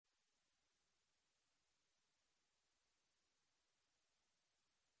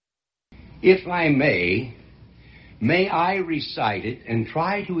If I may I recite it and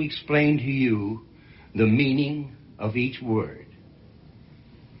try to explain to you the meaning of each word.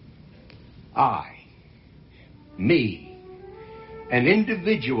 I, me, an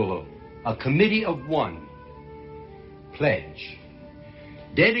individual, a committee of one, pledge,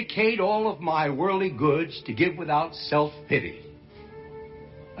 dedicate all of my worldly goods to give without self-pity.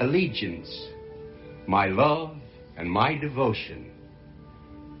 Allegiance, my love and my devotion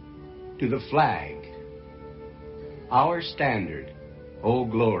to the flag, our standard, O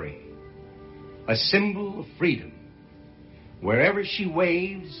glory, a symbol of freedom. Wherever she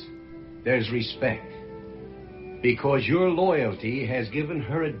waves, there's respect, because your loyalty has given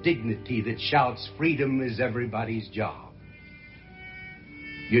her a dignity that shouts freedom is everybody's job.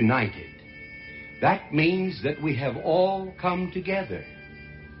 United, that means that we have all come together.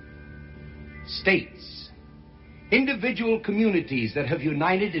 States, individual communities that have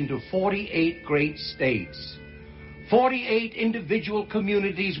united into 48 great states. 48 individual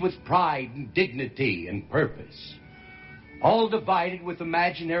communities with pride and dignity and purpose. All divided with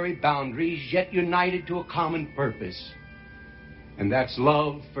imaginary boundaries, yet united to a common purpose. And that's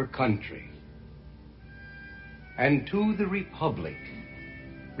love for country. And to the Republic,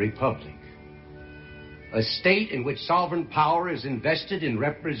 a state in which sovereign power is invested in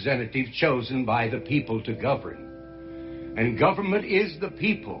representatives chosen by the people to govern. And government is the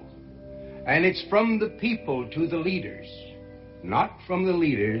people. And it's from the people to the leaders, not from the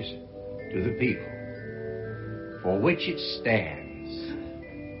leaders to the people, for which it stands.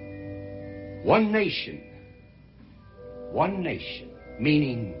 One nation,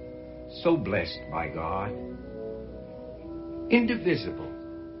 meaning so blessed by God, indivisible,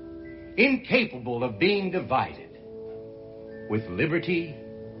 incapable of being divided, with liberty,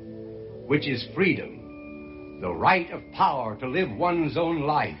 which is freedom, the right of power to live one's own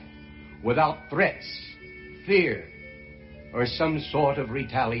life without threats, fear, or some sort of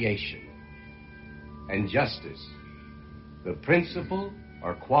retaliation. And justice, the principle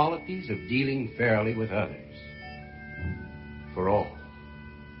or qualities of dealing fairly with others. For all,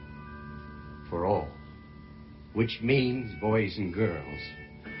 which means, boys and girls,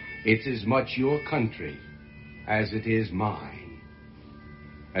 it's as much your country as it is mine.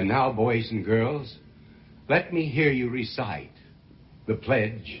 And now, boys and girls, let me hear you recite the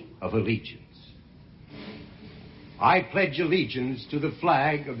Pledge of Allegiance. I pledge allegiance to the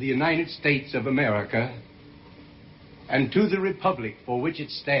flag of the United States of America and to the republic for which it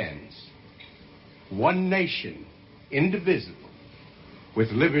stands, one nation, indivisible,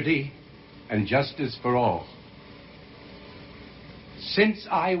 with liberty and justice for all. Since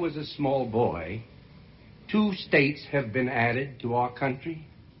I was a small boy, 2 states have been added to our country,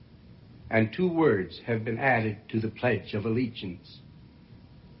 and 2 words have been added to the Pledge of Allegiance.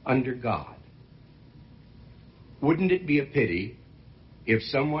 Under God. Wouldn't it be a pity if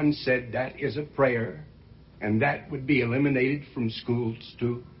someone said that is a prayer and that would be eliminated from schools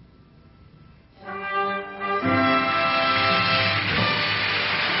too?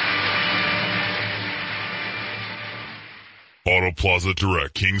 Auto Plaza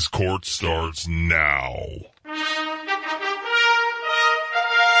Direct Kings Court starts now.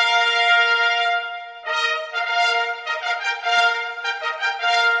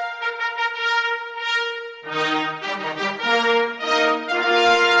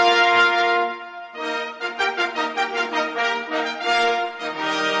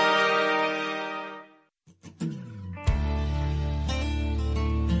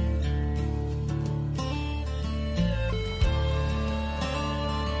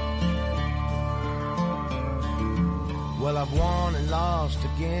 I've won and lost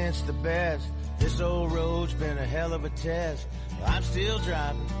against the best. This old road's been a hell of a test. I'm still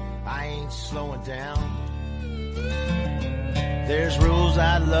driving, I ain't slowing down. There's rules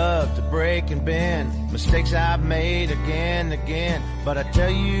I'd love to break and bend, mistakes I've made again and again. But I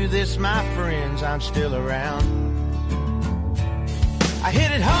tell you this, my friends, I'm still around. I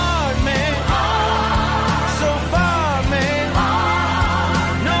hit it hard, man, so far, man.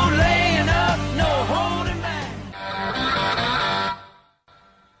 No laying up, no holding back.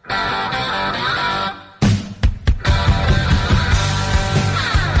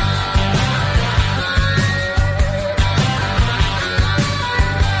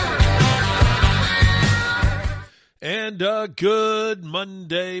 And a good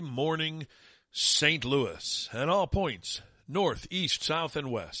Monday morning, St. Louis, at all points, north, east, south,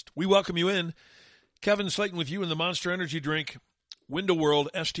 and west. We welcome you in. Kevin Slaten with you in the Monster Energy Drink, Window World,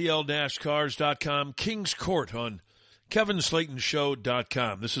 STL-Cars.com, Kings Court on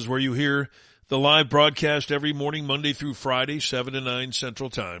KevinSlatenShow.com. This is where you hear the live broadcast every morning, Monday through Friday, 7 to 9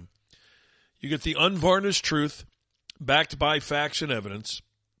 Central Time. You get the unvarnished truth backed by facts and evidence.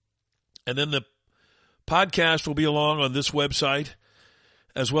 And then the podcast will be along on this website,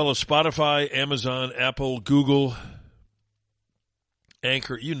 as well as Spotify, Amazon, Apple, Google,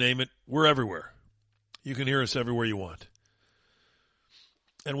 Anchor, you name it. We're everywhere. You can hear us everywhere you want.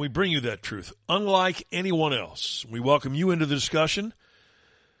 And we bring you that truth, unlike anyone else. We welcome you into the discussion.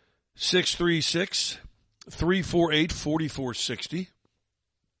 636-348-4460.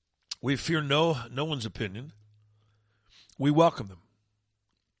 We fear no one's opinion. We welcome them.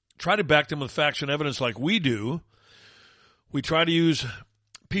 Try to back them with facts and evidence like we do. We try to use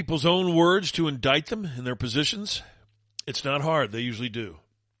people's own words to indict them in their positions. It's not hard. They usually do.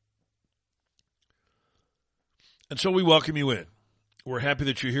 And so we welcome you in. We're happy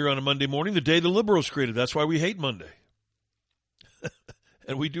that you're here on a Monday morning, the day the liberals created. That's why we hate Monday.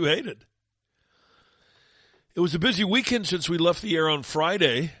 And we do hate it. It was a busy weekend since we left the air on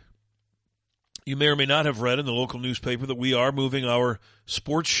Friday. You may or may not have read in the local newspaper that we are moving our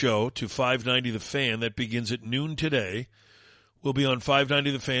sports show to 590 The Fan. That begins at noon today. We'll be on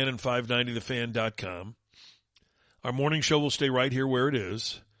 590 The Fan and 590thefan.com. Our morning show will stay right here where it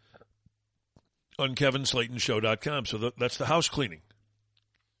is on KevinSlatenShow.com. So that's the house cleaning.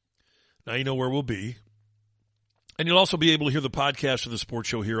 Now you know where we'll be. And you'll also be able to hear the podcast of the sports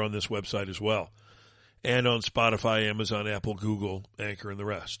show here on this website as well. And on Spotify, Amazon, Apple, Google, Anchor, and the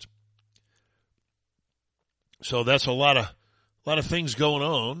rest. So that's a lot of things going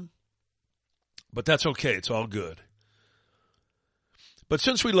on. But that's okay. It's all good. But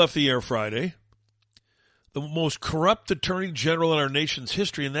since we left the air Friday, the most corrupt attorney general in our nation's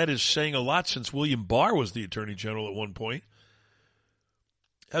history, and that is saying a lot since William Barr was the attorney general at one point,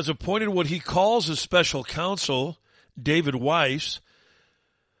 has appointed what he calls a special counsel, David Weiss,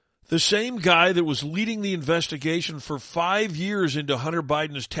 the same guy that was leading the investigation for 5 years into Hunter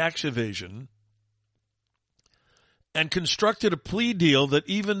Biden's tax evasion, and constructed a plea deal that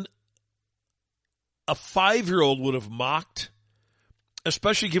even a 5-year-old would have mocked,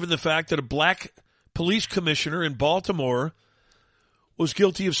 especially given the fact that a black police commissioner in Baltimore was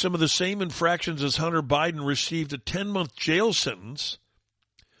guilty of some of the same infractions as Hunter Biden, received a 10-month jail sentence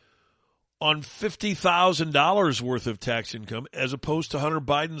on $50,000 worth of tax income, as opposed to Hunter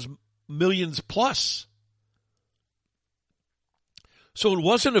Biden's millions plus. So it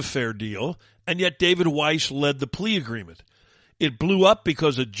wasn't a fair deal, and yet David Weiss led the plea agreement. It blew up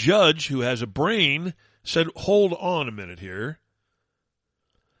because a judge who has a brain said, hold on a minute here.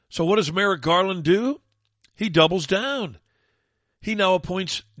 So what does Merrick Garland do? He doubles down. He now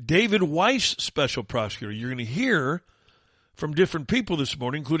appoints David Weiss special prosecutor. You're going to hear from different people this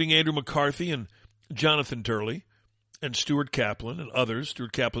morning, including Andrew McCarthy and Jonathan Turley and Stuart Kaplan and others.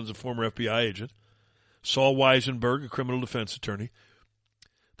 Stuart Kaplan's a former FBI agent. Saul Weisenberg, a criminal defense attorney.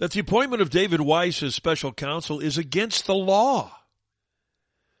 That the appointment of David Weiss as special counsel is against the law.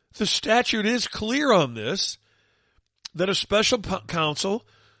 The statute is clear on this, that a special counsel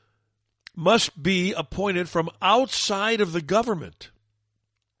must be appointed from outside of the government.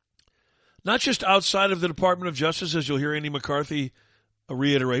 Not just outside of the Department of Justice, as you'll hear Andy McCarthy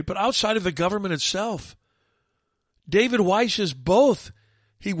reiterate, but outside of the government itself. David Weiss is both.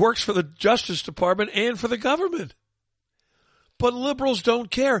 He works for the Justice Department and for the government. But liberals don't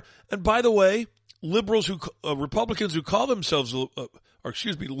care. And by the way, liberals Republicans who call themselves,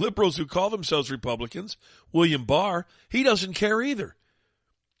 liberals who call themselves Republicans, William Barr, he doesn't care either.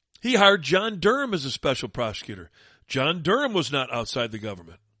 He hired John Durham as a special prosecutor. John Durham was not outside the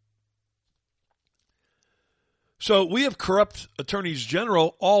government. So we have corrupt attorneys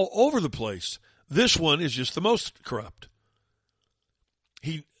general all over the place. This one is just the most corrupt.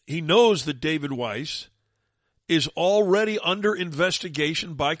 He knows that David Weiss is already under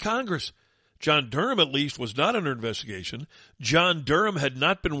investigation by Congress. John Durham, at least, was not under investigation. John Durham had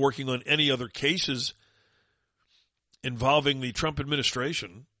not been working on any other cases involving the Trump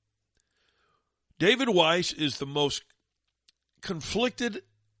administration. David Weiss is the most conflicted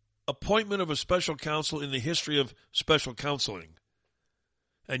appointment of a special counsel in the history of special counseling.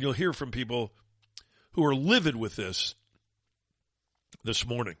 And you'll hear from people who are livid with this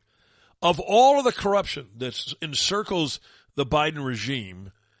morning. Of all of the corruption that encircles the Biden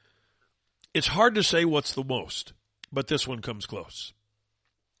regime, it's hard to say what's the most, but this one comes close.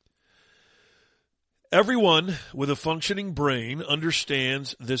 Everyone with a functioning brain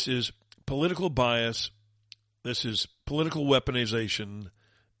understands this is political bias, this is political weaponization,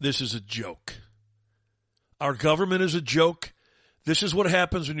 this is a joke. Our government is a joke. This is what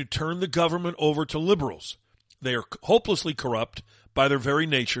happens when you turn the government over to liberals. They are hopelessly corrupt by their very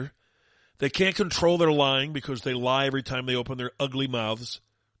nature. They can't control their lying because they lie every time they open their ugly mouths.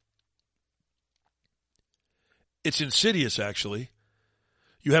 It's insidious, actually.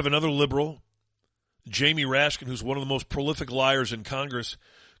 You have another liberal, Jamie Raskin, who's one of the most prolific liars in Congress,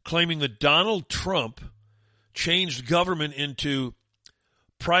 claiming that Donald Trump changed government into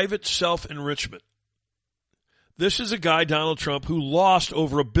private self-enrichment. This is a guy, Donald Trump, who lost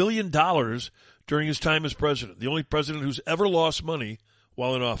over $1 billion during his time as president, the only president who's ever lost money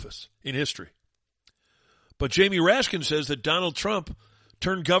while in office in history. But Jamie Raskin says that Donald Trump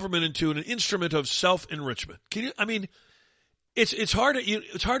turned government into an instrument of self-enrichment. It's hard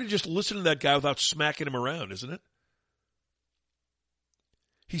to just listen to that guy without smacking him around, isn't it?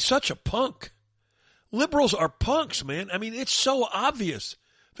 He's such a punk. Liberals are punks, man. I mean, it's so obvious.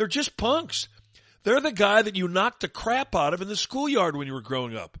 They're just punks. They're the guy that you knocked the crap out of in the schoolyard when you were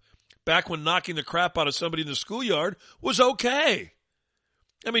growing up. Back when knocking the crap out of somebody in the schoolyard was okay.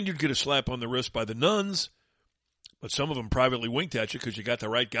 I mean, you'd get a slap on the wrist by the nuns, but some of them privately winked at you because you got the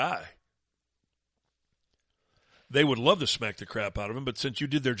right guy. They would love to smack the crap out of him, but since you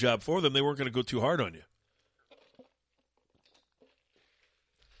did their job for them, they weren't going to go too hard on you.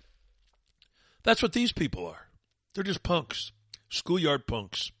 That's what these people are. They're just punks, schoolyard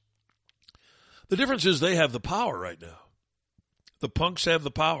punks. The difference is they have the power right now. The punks have the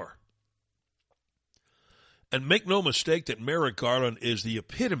power. And make no mistake that Merrick Garland is the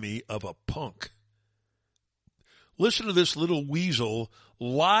epitome of a punk. Listen to this little weasel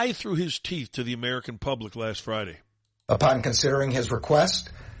lie through his teeth to the American public last Friday. Upon considering his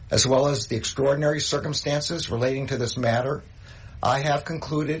request, as well as the extraordinary circumstances relating to this matter, I have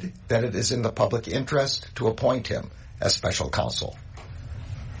concluded that it is in the public interest to appoint him as special counsel.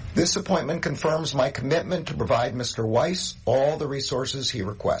 This appointment confirms my commitment to provide Mr. Weiss all the resources he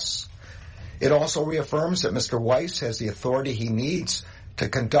requests. It also reaffirms that Mr. Weiss has the authority he needs to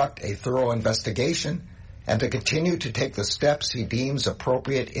conduct a thorough investigation and to continue to take the steps he deems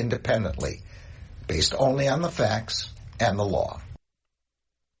appropriate independently, based only on the facts and the law.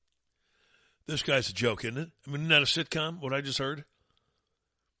 This guy's a joke, isn't it? I mean, isn't that a sitcom, what I just heard?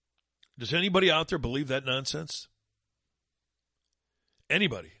 Does anybody out there believe that nonsense?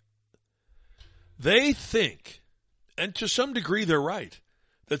 Anybody? They think, and to some degree they're right,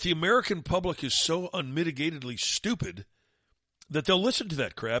 that the American public is so unmitigatedly stupid that they'll listen to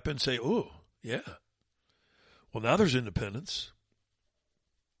that crap and say, oh, yeah, well, now there's independence.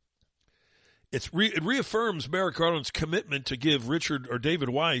 It reaffirms Merrick Garland's commitment to give Richard or David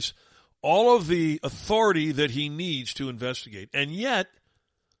Weiss all of the authority that he needs to investigate. And yet,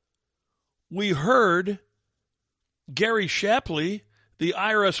 we heard Gary Shapley, the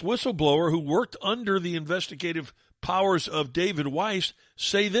IRS whistleblower who worked under the investigative powers of David Weiss,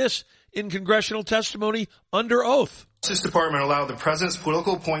 say this in congressional testimony under oath. The Justice Department allowed the president's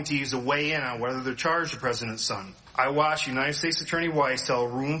political appointees to weigh in on whether to charge the president's son. I watched United States Attorney Weiss tell a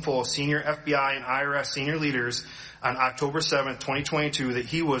room full of senior FBI and IRS senior leaders on October 7th, 2022, that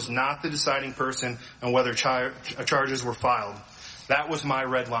he was not the deciding person on whether charges were filed. That was my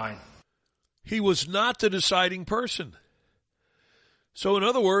red line. He was not the deciding person. So, in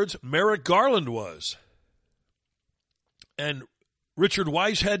other words, Merrick Garland was. And Richard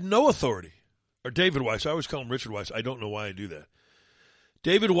Weiss had no authority. Or David Weiss. I always call him Richard Weiss. I don't know why I do that.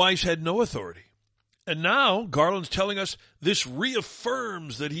 David Weiss had no authority. And now Garland's telling us this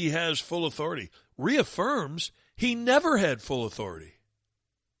reaffirms that he has full authority. Reaffirms he never had full authority.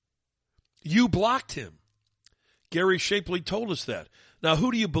 You blocked him. Gary Shapley told us that. Now,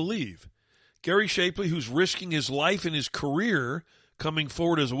 who do you believe? Gary Shapley, who's risking his life and his career coming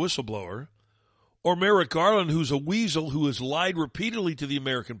forward as a whistleblower, or Merrick Garland, who's a weasel who has lied repeatedly to the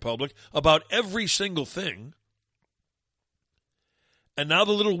American public about every single thing, and now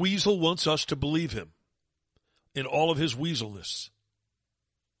the little weasel wants us to believe him in all of his weaselness.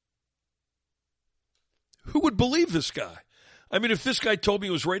 Who would believe this guy? I mean, if this guy told me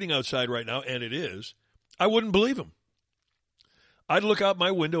it was raining outside right now, and it is, I wouldn't believe him. I'd look out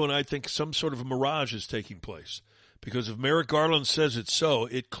my window and I'd think some sort of a mirage is taking place. Because if Merrick Garland says it's so,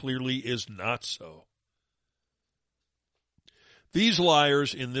 it clearly is not so. These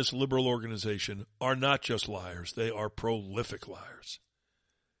liars in this liberal organization are not just liars. They are prolific liars.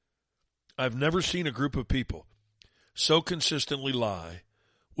 I've never seen a group of people so consistently lie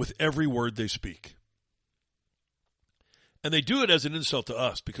with every word they speak. And they do it as an insult to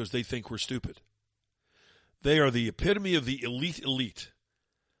us because they think we're stupid. They are the epitome of the elite.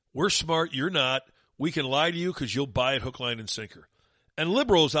 We're smart, you're not. We can lie to you because you'll buy it hook, line, and sinker. And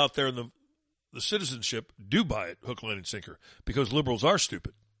liberals out there in the citizenship do buy it hook, line, and sinker because liberals are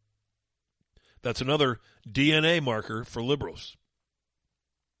stupid. That's another DNA marker for liberals.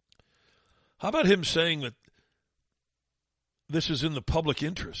 How about him saying that this is in the public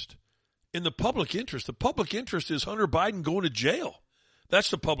interest? in the public interest. The public interest is Hunter Biden going to jail. That's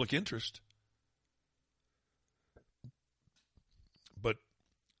the public interest. But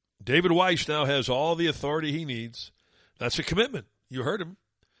David Weiss now has all the authority he needs. That's a commitment. You heard him.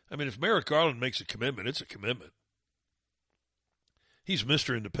 I mean, if Merrick Garland makes a commitment, it's a commitment. He's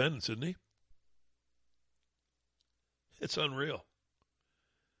Mr. Independence, isn't he? It's unreal.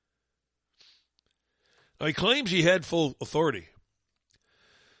 Now, he claims he had full authority.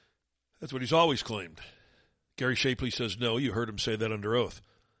 That's what he's always claimed. Gary Shapley says no. You heard him say that under oath.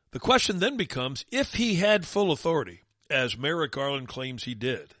 The question then becomes, if he had full authority, as Merrick Garland claims he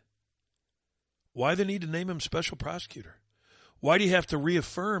did, why the need to name him special prosecutor? Why do you have to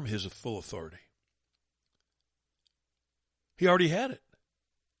reaffirm his full authority? He already had it.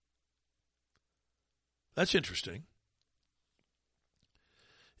 That's interesting.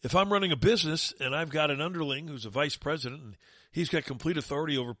 If I'm running a business and I've got an underling who's a vice president and he's got complete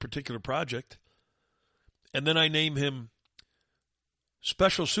authority over a particular project, and then I name him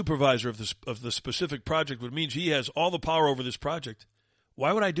special supervisor of the specific project, which means he has all the power over this project,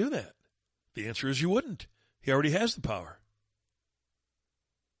 why would I do that? The answer is you wouldn't. He already has the power.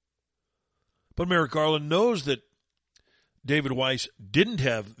 But Merrick Garland knows that David Weiss didn't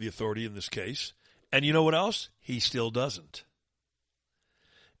have the authority in this case, and you know what else? He still doesn't.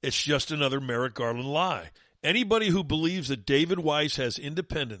 It's just another Merrick Garland lie. Anybody who believes that David Weiss has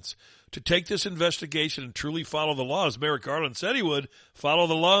independence to take this investigation and truly follow the law, as Merrick Garland said he would, follow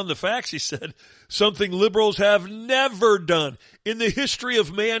the law and the facts, he said, something liberals have never done. In the history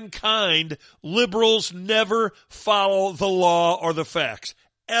of mankind, liberals never follow the law or the facts.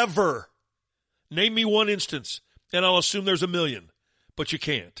 Ever. Name me one instance, and I'll assume there's a million. But you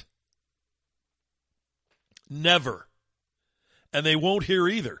can't. Never. And they won't here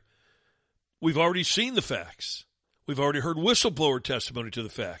either. We've already seen the facts. We've already heard whistleblower testimony to the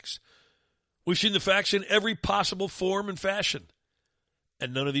facts. We've seen the facts in every possible form and fashion.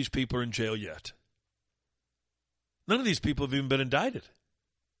 And none of these people are in jail yet. None of these people have even been indicted.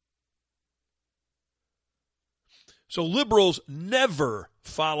 So liberals never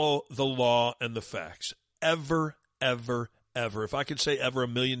follow the law and the facts. Ever, ever, ever. If I could say ever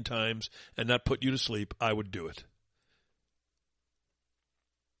 1,000,000 times and not put you to sleep, I would do it.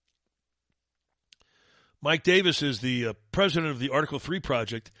 Mike Davis is the president of the Article 3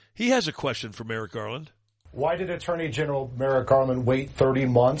 Project. He has a question for Merrick Garland. Why did Attorney General Merrick Garland wait 30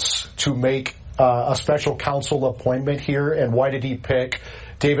 months to make a special counsel appointment here, and why did he pick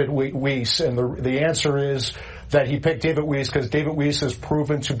David Weiss? And the answer is that he picked David Weiss because David Weiss has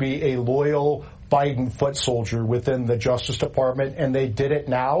proven to be a loyal Biden foot soldier within the Justice Department, and they did it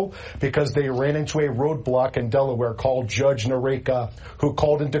now because they ran into a roadblock in Delaware called Judge Nareka, who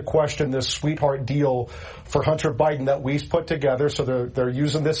called into question this sweetheart deal for Hunter Biden that Weiss put together. So they're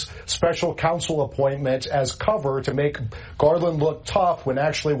using this special counsel appointment as cover to make Garland look tough, when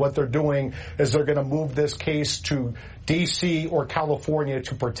actually what they're doing is they're going to move this case to D.C. or California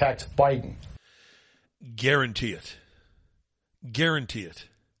to protect Biden. Guarantee it. Guarantee it.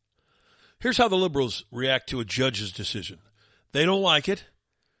 Here's how the liberals react to a judge's decision. They don't like it,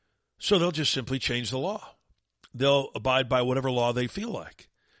 so they'll just simply change the law. They'll abide by whatever law they feel like.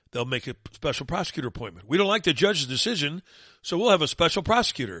 They'll make a special prosecutor appointment. We don't like the judge's decision, so we'll have a special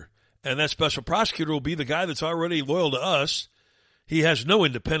prosecutor. And that special prosecutor will be the guy that's already loyal to us. He has no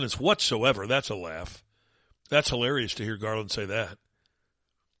independence whatsoever. That's a laugh. That's hilarious to hear Garland say that.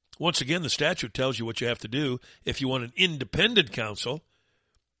 Once again, the statute tells you what you have to do if you want an independent counsel.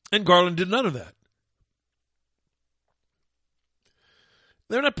 And Garland did none of that.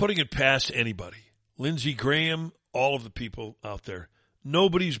 They're not putting it past anybody. Lindsey Graham, all of the people out there.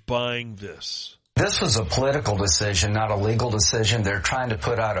 Nobody's buying this. This was a political decision, not a legal decision. They're trying to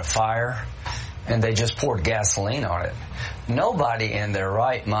put out a fire, and they just poured gasoline on it. Nobody in their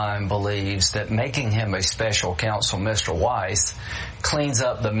right mind believes that making him a special counsel, Mr. Weiss, cleans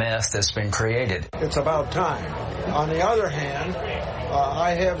up the mess that's been created. It's about time. On the other hand,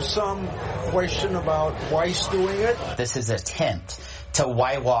 I have some question about Weiss doing it. This is an attempt to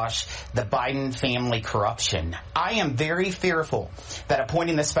whitewash the Biden family corruption. I am very fearful that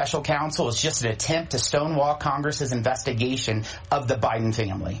appointing the special counsel is just an attempt to stonewall Congress's investigation of the Biden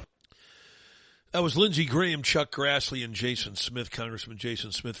family. That was Lindsey Graham, Chuck Grassley, and Jason Smith, Congressman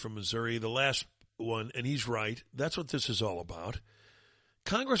Jason Smith from Missouri, the last one, and he's right. That's what this is all about.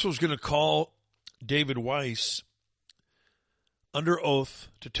 Congress was going to call David Weiss under oath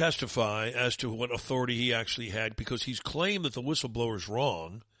to testify as to what authority he actually had, because he's claimed that the whistleblower is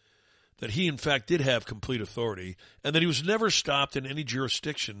wrong, that he in fact did have complete authority, and that he was never stopped in any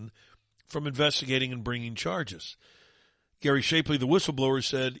jurisdiction from investigating and bringing charges. Gary Shapley, the whistleblower,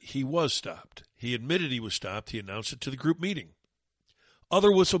 said he was stopped. He admitted he was stopped. He announced it to the group meeting. Other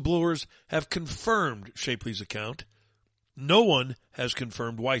whistleblowers have confirmed Shapley's account. No one has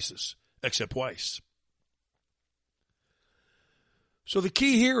confirmed Weiss's, except Weiss. So the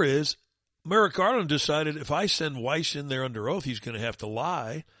key here is Merrick Garland decided if I send Weiss in there under oath, he's going to have to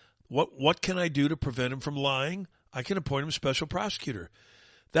lie. What can I do to prevent him from lying? I can appoint him special prosecutor.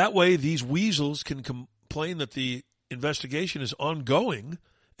 That way, these weasels can complain that the investigation is ongoing,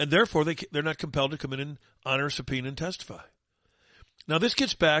 and therefore they're not compelled to come in and honor a subpoena and testify. Now, this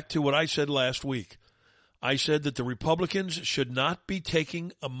gets back to what I said last week. I said that the Republicans should not be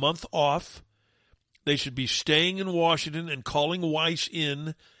taking a month off. They should be staying in Washington and calling Weiss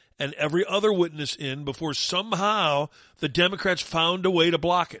in and every other witness in before somehow the Democrats found a way to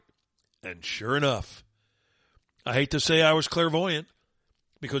block it. And sure enough, I hate to say I was clairvoyant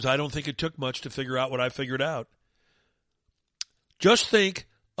because I don't think it took much to figure out what I figured out. Just think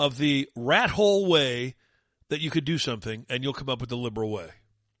of the rat hole way that you could do something and you'll come up with the liberal way.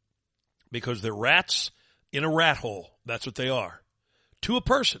 Because they're rats in a rat hole. That's what they are. To a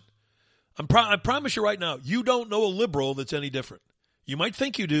person. I promise you right now, you don't know a liberal that's any different. You might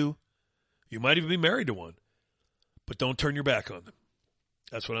think you do. You might even be married to one. But don't turn your back on them.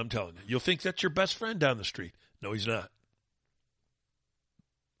 That's what I'm telling you. You'll think that's your best friend down the street. No, he's not.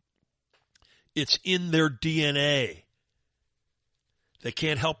 It's in their DNA. They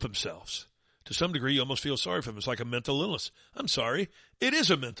can't help themselves. To some degree, you almost feel sorry for them. It's like a mental illness. I'm sorry. It is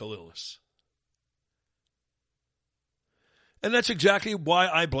a mental illness. And that's exactly why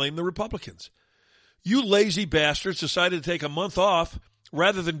I blame the Republicans. You lazy bastards decided to take a month off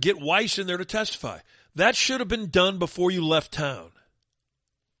rather than get Weiss in there to testify. That should have been done before you left town.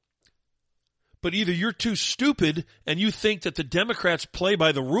 But either you're too stupid and you think that the Democrats play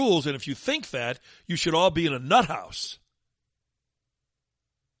by the rules, and if you think that, you should all be in a nut house.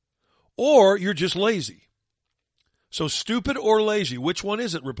 Or you're just lazy. So stupid or lazy, which one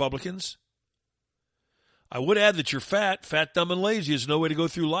is it, Republicans? I would add that you're fat. Fat, dumb, and lazy is no way to go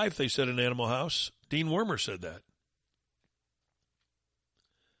through life, they said in Animal House. Dean Wormer said that.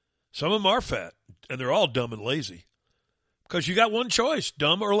 Some of them are fat, and they're all dumb and lazy. Because you got one choice,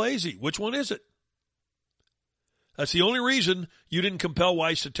 dumb or lazy. Which one is it? That's the only reason you didn't compel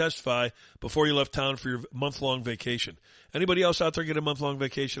Weiss to testify before you left town for your month-long vacation. Anybody else out there get a month-long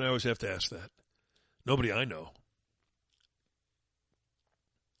vacation? I always have to ask that. Nobody I know.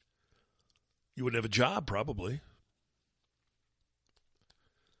 You wouldn't have a job, probably.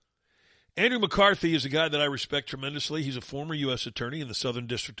 Andrew McCarthy is a guy that I respect tremendously. He's a former U.S. attorney in the Southern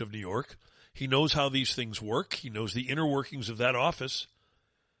District of New York. He knows how these things work. He knows the inner workings of that office.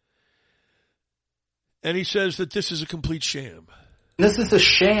 And he says that this is a complete sham. This is a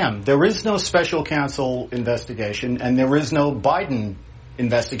sham. There is no special counsel investigation, and there is no Biden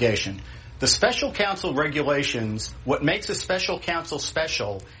investigation. The special counsel regulations, what makes a special counsel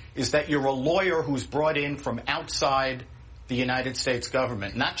special is that you're a lawyer who's brought in from outside the United States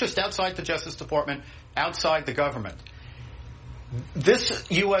government, not just outside the Justice Department, outside the government. This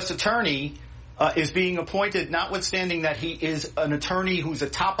U.S. attorney is being appointed, notwithstanding that he is an attorney who's a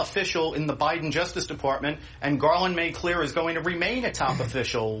top official in the Biden Justice Department, and Garland made clear is going to remain a top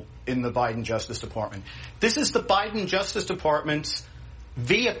official in the Biden Justice Department. This is the Biden Justice Department's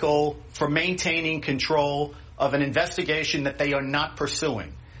vehicle for maintaining control of an investigation that they are not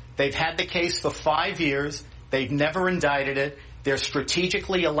pursuing. They've had the case for 5 years. They've never indicted it. They're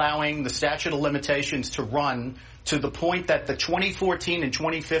strategically allowing the statute of limitations to run to the point that the 2014 and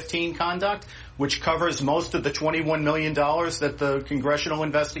 2015 conduct, which covers most of the $21 million that the congressional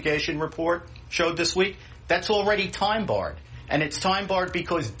investigation report showed this week, that's already time barred. And it's time barred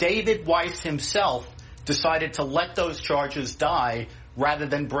because David Weiss himself decided to let those charges die rather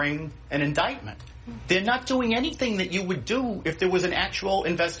than bring an indictment. They're not doing anything that you would do if there was an actual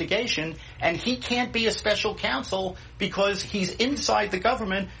investigation, and he can't be a special counsel because he's inside the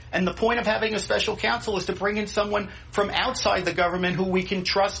government, and the point of having a special counsel is to bring in someone from outside the government who we can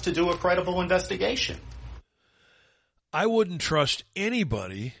trust to do a credible investigation. I wouldn't trust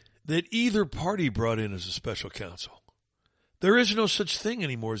anybody that either party brought in as a special counsel. There is no such thing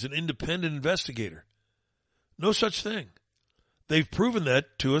anymore as an independent investigator. No such thing. They've proven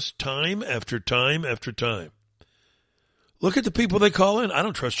that to us time after time after time. Look at the people they call in. I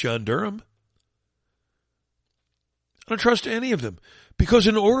don't trust John Durham. I don't trust any of them. Because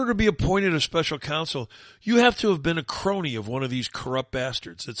in order to be appointed a special counsel, you have to have been a crony of one of these corrupt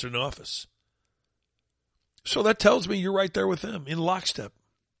bastards that's in office. So that tells me you're right there with them, in lockstep.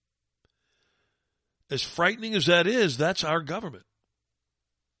 As frightening as that is, that's our government.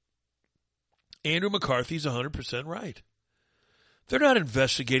 Andrew McCarthy's 100% right. They're not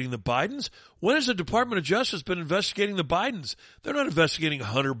investigating the Bidens. When has the Department of Justice been investigating the Bidens? They're not investigating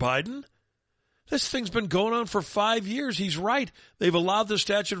Hunter Biden. This thing's been going on for 5 years. He's right. They've allowed the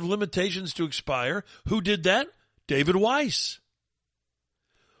statute of limitations to expire. Who did that? David Weiss.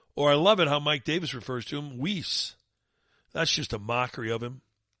 Or I love it how Mike Davis refers to him, Weiss. That's just a mockery of him.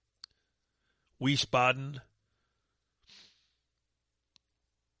 Wiesbaden.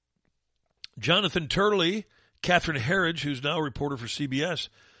 Jonathan Turley, Catherine Herridge, who's now a reporter for CBS,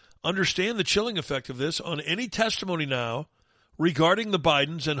 understand the chilling effect of this on any testimony now regarding the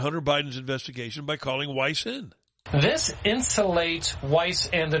Bidens and Hunter Biden's investigation by calling Weiss in. This insulates Weiss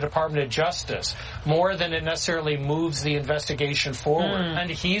and the Department of Justice more than it necessarily moves the investigation forward. And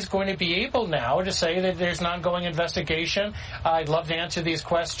he's going to be able now to say that there's an ongoing investigation. I'd love to answer these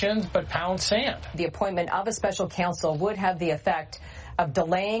questions, but pound sand. The appointment of a special counsel would have the effect of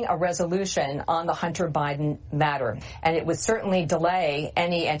delaying a resolution on the Hunter Biden matter. And it would certainly delay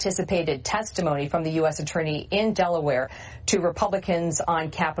any anticipated testimony from the U.S. Attorney in Delaware to Republicans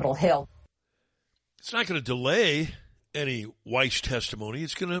on Capitol Hill. It's not going to delay any Weiss testimony.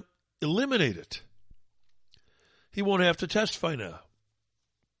 It's going to eliminate it. He won't have to testify now.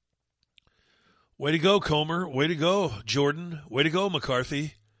 Way to go, Comer. Way to go, Jordan. Way to go,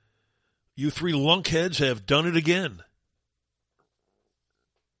 McCarthy. You three lunkheads have done it again.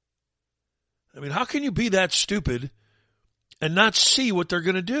 I mean, how can you be that stupid and not see what they're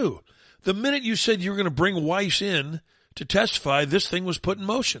going to do? The minute you said you were going to bring Weiss in to testify, this thing was put in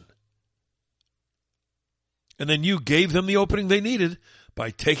motion. And then you gave them the opening they needed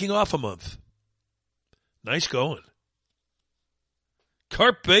by taking off a month. Nice going.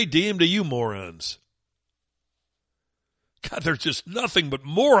 Carpe diem to you morons. God, there's just nothing but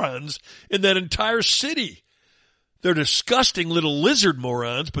morons in that entire city. They're disgusting little lizard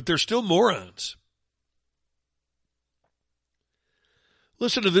morons, but they're still morons.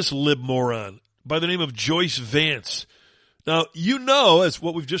 Listen to this lib moron by the name of Joyce Vance. Now, you know, as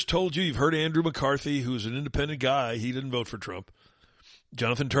what we've just told you, you've heard Andrew McCarthy, who's an independent guy. He didn't vote for Trump.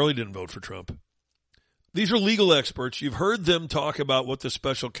 Jonathan Turley didn't vote for Trump. These are legal experts. You've heard them talk about what the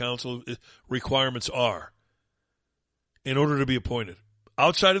special counsel requirements are in order to be appointed.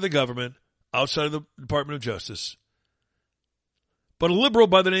 Outside of the government, outside of the Department of Justice. But a liberal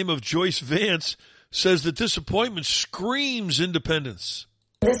by the name of Joyce Vance says that this appointment screams independence.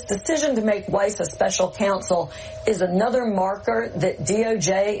 This decision to make Weiss a special counsel is another marker that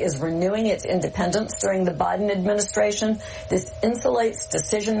DOJ is renewing its independence during the Biden administration. This insulates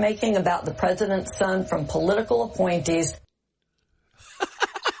decision-making about the president's son from political appointees.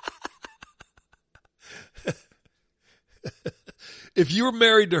 If you were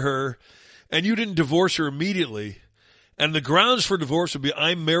married to her and you didn't divorce her immediately, and the grounds for divorce would be,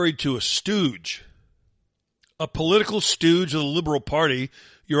 I'm married to a stooge, a political stooge of the liberal party,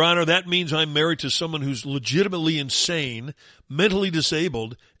 Your Honor, that means I'm married to someone who's legitimately insane, mentally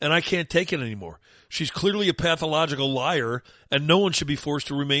disabled, and I can't take it anymore. She's clearly a pathological liar, and no one should be forced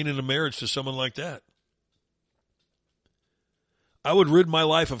to remain in a marriage to someone like that. I would rid my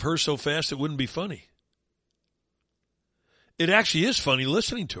life of her so fast it wouldn't be funny. It actually is funny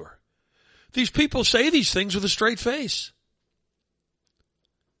listening to her. These people say these things with a straight face.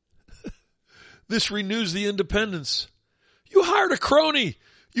 This renews the independence. You hired a crony.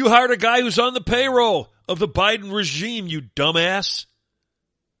 You hired a guy who's on the payroll of the Biden regime, you dumbass.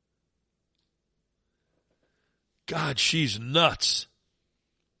 God, she's nuts.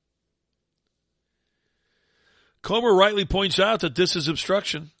 Comer rightly points out that this is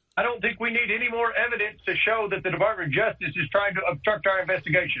obstruction. I don't think we need any more evidence to show that the Department of Justice is trying to obstruct our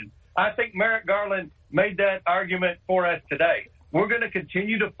investigation. I think Merrick Garland made that argument for us today. We're going to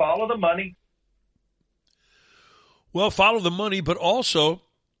continue to follow the money. Well, follow the money, but also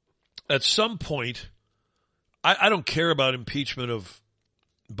at some point, I don't care about impeachment of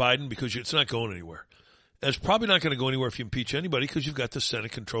Biden because it's not going anywhere. And it's probably not going to go anywhere if you impeach anybody because you've got the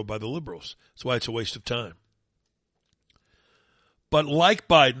Senate controlled by the liberals. That's why it's a waste of time. But like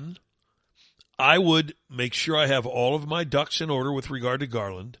Biden, I would make sure I have all of my ducks in order with regard to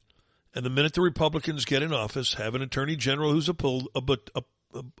Garland. And the minute the Republicans get in office, have an attorney general who's a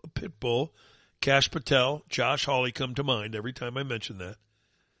pit bull, Kash Patel, Josh Hawley come to mind every time I mention that,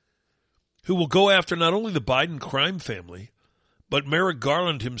 who will go after not only the Biden crime family, but Merrick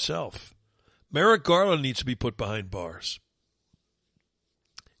Garland himself. Merrick Garland needs to be put behind bars.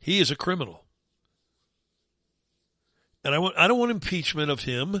 He is a criminal. And I don't want impeachment of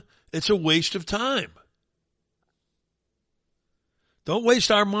him. It's a waste of time. Don't waste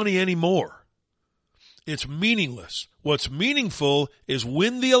our money anymore. It's meaningless. What's meaningful is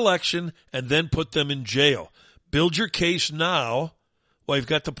win the election and then put them in jail. Build your case now while you've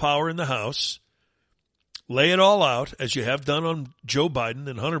got the power in the House, lay it all out, as you have done on Joe Biden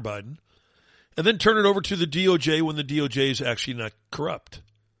and Hunter Biden, and then turn it over to the DOJ when the DOJ is actually not corrupt.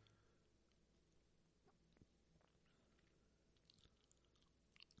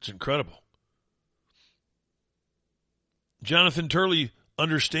 It's incredible. Jonathan Turley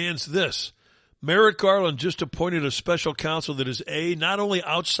understands this. Merrick Garland just appointed a special counsel that is not only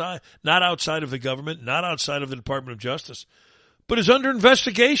not outside of the government, not outside of the Department of Justice, but is under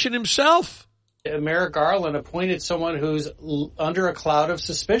investigation himself. Merrick Garland appointed someone who's under a cloud of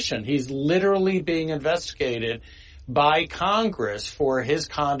suspicion. He's literally being investigated by Congress for his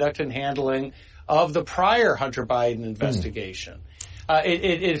conduct and handling of the prior Hunter Biden investigation.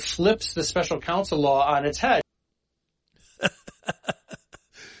 It flips the special counsel law on its head.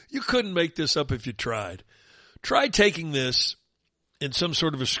 You couldn't make this up if you tried. Try taking this in some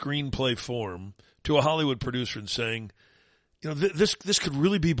sort of a screenplay form to a Hollywood producer and saying, this could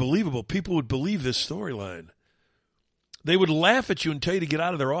really be believable. People would believe this storyline. They would laugh at you and tell you to get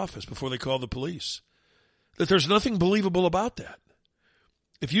out of their office before they call the police. That there's nothing believable about that.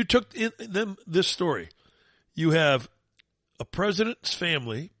 If you took this story, you have a president's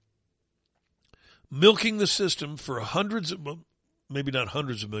family milking the system for hundreds of, maybe not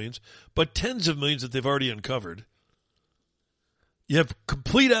hundreds of millions, but tens of millions that they've already uncovered. You have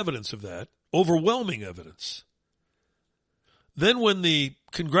complete evidence of that, overwhelming evidence. Then when the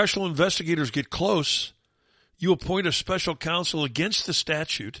congressional investigators get close, you appoint a special counsel against the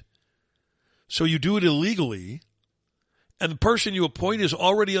statute, so you do it illegally, and the person you appoint is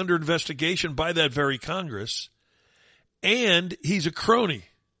already under investigation by that very Congress, and he's a crony.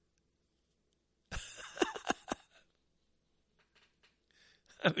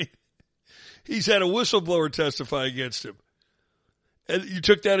 I mean, he's had a whistleblower testify against him. And you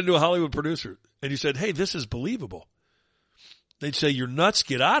took that into a Hollywood producer, and you said, hey, this is believable. They'd say, you're nuts,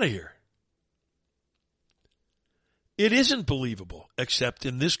 get out of here. It isn't believable, except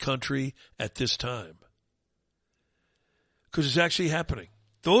in this country at this time. Because it's actually happening.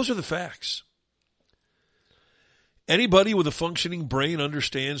 Those are the facts. Anybody with a functioning brain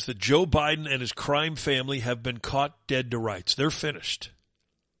understands that Joe Biden and his crime family have been caught dead to rights. They're finished.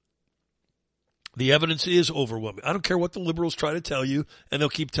 The evidence is overwhelming. I don't care what the liberals try to tell you, and they'll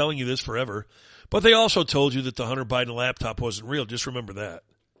keep telling you this forever. But they also told you that the Hunter Biden laptop wasn't real. Just remember that.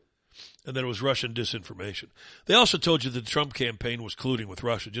 And that it was Russian disinformation. They also told you that the Trump campaign was colluding with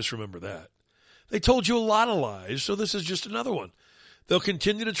Russia. Just remember that. They told you a lot of lies, so this is just another one. They'll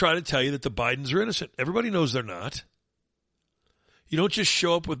continue to try to tell you that the Bidens are innocent. Everybody knows they're not. You don't just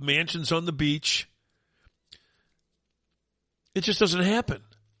show up with mansions on the beach. It just doesn't happen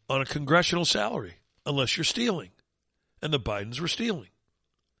on a congressional salary unless you're stealing. And the Bidens were stealing.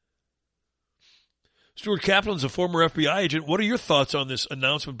 Stuart Kaplan's a former FBI agent. What are your thoughts on this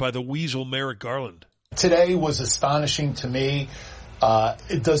announcement by the weasel Merrick Garland? Today was astonishing to me.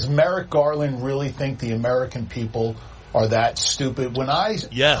 Does Merrick Garland really think the American people are that stupid? When I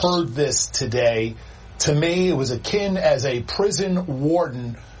heard this today, to me it was akin as a prison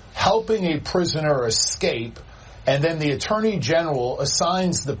warden helping a prisoner escape, and then the Attorney General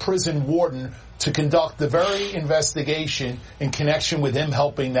assigns the prison warden to conduct the very investigation in connection with him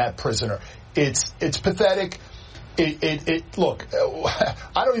helping that prisoner. It's pathetic. Look,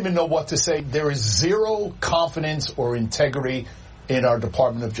 I don't even know what to say. There is zero confidence or integrity in our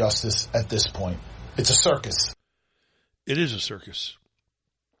Department of Justice at this point. It's a circus. It is a circus.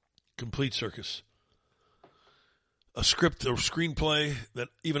 Complete circus. A script or screenplay that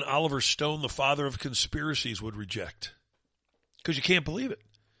even Oliver Stone, the father of conspiracies, would reject. Because you can't believe it.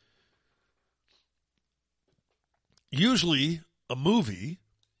 Usually, a movie,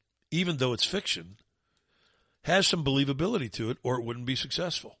 even though it's fiction, has some believability to it, or it wouldn't be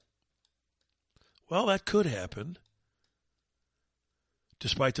successful. Well, that could happen,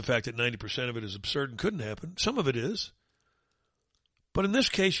 despite the fact that 90% of it is absurd and couldn't happen. Some of it is. But in this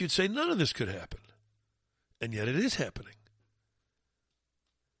case, you'd say none of this could happen. And yet it is happening.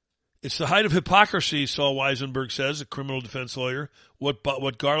 It's the height of hypocrisy, Saul Weisenberg says, a criminal defense lawyer,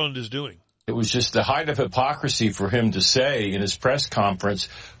 what Garland is doing. It was just the height of hypocrisy for him to say in his press conference,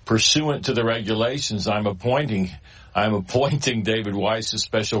 pursuant to the regulations, I'm appointing David Weiss as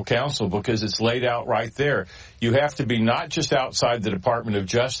special counsel, because it's laid out right there. You have to be not just outside the Department of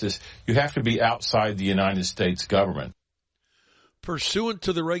Justice, you have to be outside the United States government. Pursuant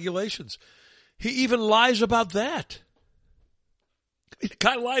to the regulations. He even lies about that. The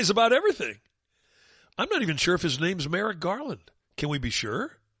guy lies about everything. I'm not even sure if his name's Merrick Garland. Can we be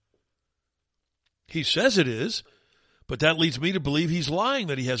sure? He says it is, but that leads me to believe he's lying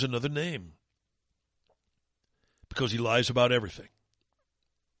that he has another name. Because he lies about everything.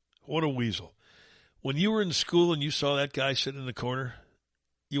 What a weasel. When you were in school and you saw that guy sitting in the corner,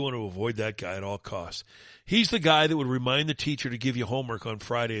 you want to avoid that guy at all costs. He's the guy that would remind the teacher to give you homework on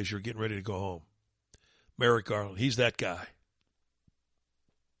Friday as you're getting ready to go home. Merrick Garland, he's that guy.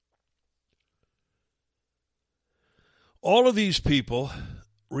 All of these people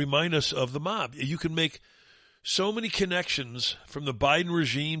remind us of the mob. You can make so many connections from the Biden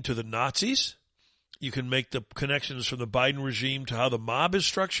regime to the Nazis. You can make the connections from the Biden regime to how the mob is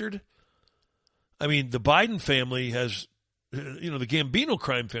structured. I mean, the Biden family has, the Gambino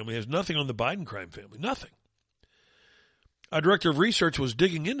crime family has nothing on the Biden crime family. Nothing. Our director of research was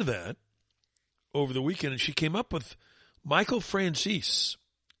digging into that over the weekend, and she came up with Michael Franzese.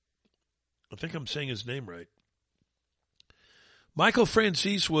 I think I'm saying his name right. Michael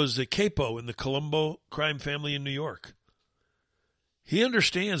Franzese was the capo in the Colombo crime family in New York. He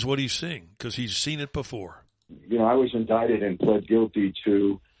understands what he's seeing because he's seen it before. I was indicted and pled guilty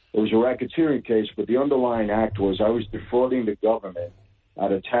to, it was a racketeering case, but the underlying act was I was defrauding the government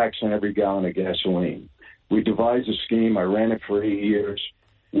out of tax on every gallon of gasoline. We devised a scheme. I ran it for 8 years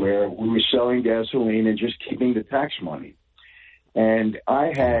where we were selling gasoline and just keeping the tax money. And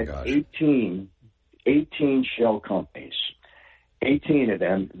I had 18 shell companies. 18 of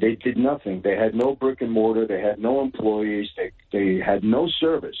them, they did nothing. They had no brick and mortar. They had no employees. They had no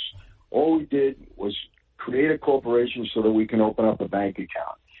service. All we did was create a corporation so that we can open up a bank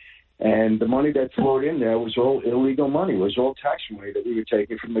account. And the money that flowed in there was all illegal money. It was all tax money that we were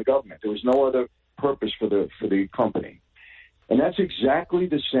taking from the government. There was no other purpose for the company. And that's exactly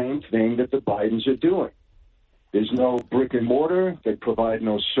the same thing that the Bidens are doing. There's no brick and mortar. They provide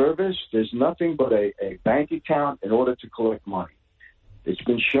no service. There's nothing but a bank account in order to collect money. It's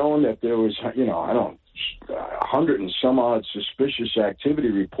been shown that there was, 100 and some odd suspicious activity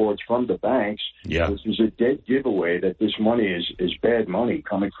reports from the banks. Yeah. This is a dead giveaway that this money is bad money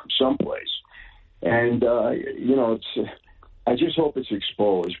coming from someplace. And, I just hope it's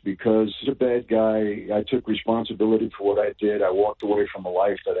exposed because he's a bad guy. I took responsibility for what I did. I walked away from a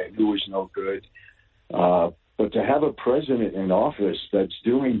life that I knew was no good. But to have a president in office that's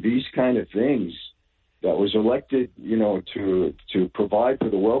doing these kind of things, that was elected, to provide for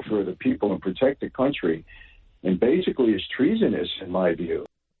the welfare of the people and protect the country, and basically is treasonous in my view.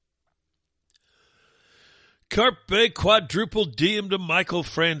 Carpe quadruple diem to Michael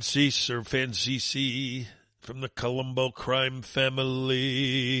Franzese or Franzese from the Colombo crime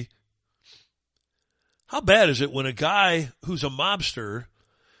family. How bad is it when a guy who's a mobster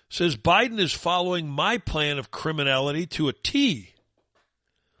says Biden is following my plan of criminality to a T?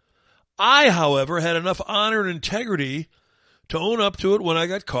 I, however, had enough honor and integrity to own up to it when I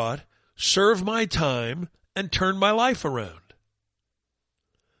got caught, serve my time, and turn my life around.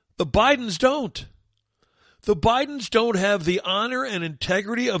 The Bidens don't. The Bidens don't have the honor and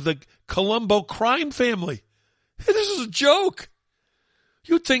integrity of the Colombo crime family. This is a joke.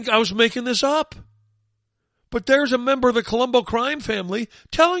 You'd think I was making this up. But there's a member of the Colombo crime family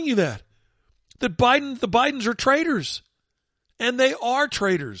telling you that the Bidens are traitors. And they are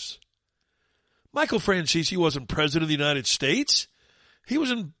traitors. Michael Franzese wasn't president of the United States. He was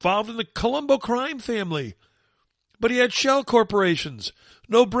involved in the Colombo crime family. But he had shell corporations,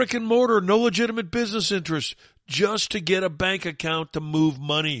 no brick and mortar, no legitimate business interests, just to get a bank account to move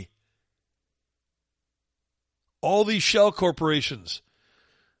money. All these shell corporations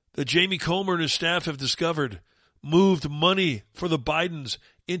that Jamie Comer and his staff have discovered moved money for the Bidens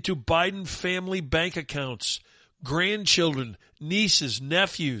into Biden family bank accounts, grandchildren, nieces,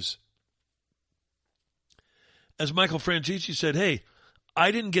 nephews. As Michael Franzese said, hey, I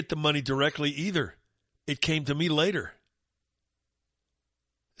didn't get the money directly either. It came to me later.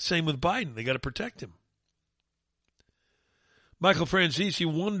 Same with Biden. They got to protect him. Michael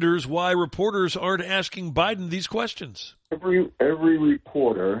Franzese wonders why reporters aren't asking Biden these questions. Every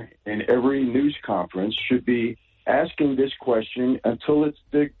reporter in every news conference should be asking this question until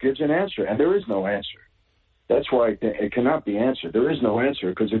it gives an answer, and there is no answer. That's why it cannot be answered. There is no answer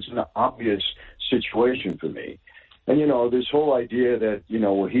because it's an obvious situation for me. And, this whole idea that,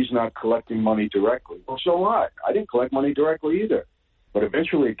 he's not collecting money directly. Well, so what? I didn't collect money directly either. But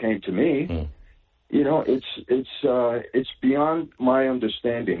eventually it came to me. It's beyond my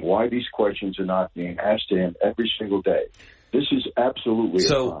understanding why these questions are not being asked to him every single day. This is absolutely a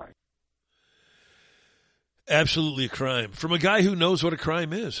crime. Absolutely a crime. From a guy who knows what a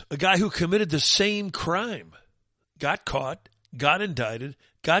crime is. A guy who committed the same crime. Got caught, got indicted,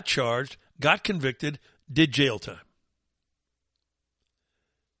 got charged, got convicted, did jail time.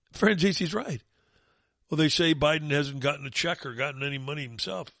 Franzese's right. Well, they say Biden hasn't gotten a check or gotten any money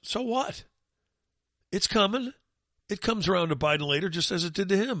himself. So what? It's coming. It comes around to Biden later just as it did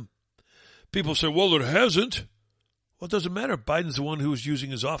to him. People say, well, it hasn't. Well, it doesn't matter. Biden's the one who was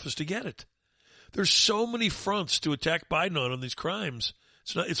using his office to get it. There's so many fronts to attack Biden on these crimes.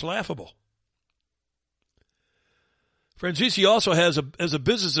 It's laughable. Franzese also has a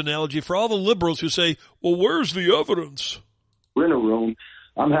business analogy for all the liberals who say, well, where's the evidence? We're in a room.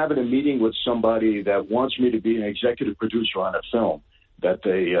 I'm having a meeting with somebody that wants me to be an executive producer on a film that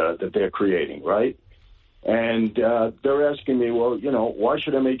they're creating, right? And they're asking me, well, why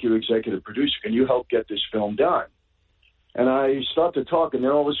should I make you executive producer? Can you help get this film done? And I start to talk, and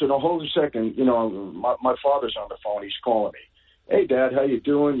then all of a sudden, hold a second, my father's on the phone. He's calling me. Hey, Dad, how you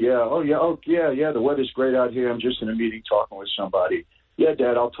doing? Yeah. Oh, yeah. The weather's great out here. I'm just in a meeting talking with somebody. Yeah,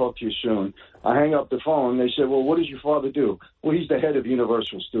 Dad, I'll talk to you soon. I hang up the phone. They said, well, what does your father do? Well, he's the head of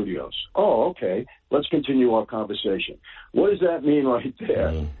Universal Studios. Oh, okay. Let's continue our conversation. What does that mean right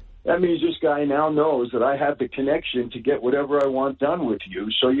there? That means this guy now knows that I have the connection to get whatever I want done with you,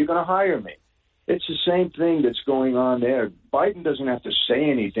 so you're going to hire me. It's the same thing that's going on there. Biden doesn't have to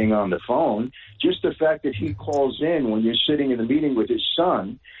say anything on the phone. Just the fact that he calls in when you're sitting in a meeting with his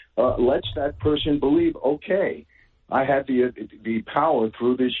son lets that person believe, okay, I have the power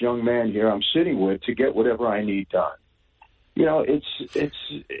through this young man here I'm sitting with to get whatever I need done.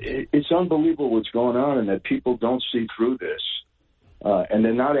 It's unbelievable what's going on, and that people don't see through this, and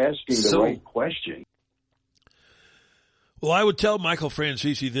they're not asking the right question. Well, I would tell Michael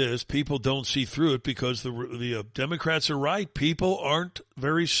Franzese this. People don't see through it because the Democrats are right. People aren't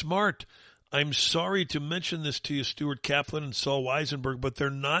very smart. I'm sorry to mention this to you, Stuart Kaplan and Saul Weisenberg, but they're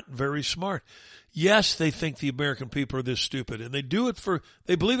not very smart. Yes, they think the American people are this stupid, and they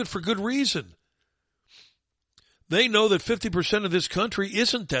believe it for good reason. They know that 50% of this country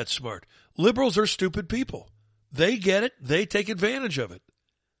isn't that smart. Liberals are stupid people. They get it. They take advantage of it.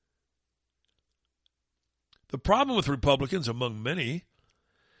 The problem with Republicans, among many,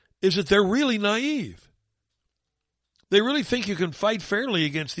 is that they're really naive. They really think you can fight fairly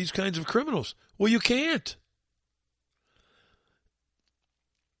against these kinds of criminals. Well, you can't.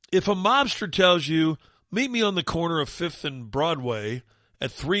 If a mobster tells you, meet me on the corner of 5th and Broadway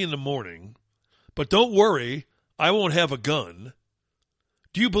at 3 a.m, but don't worry, I won't have a gun,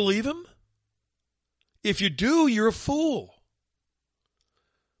 do you believe him? If you do, you're a fool.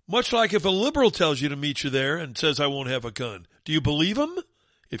 Much like if a liberal tells you to meet you there and says, I won't have a gun. Do you believe him?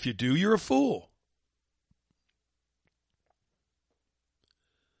 If you do, you're a fool.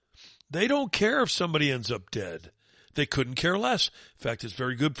 They don't care if somebody ends up dead. They couldn't care less. In fact, it's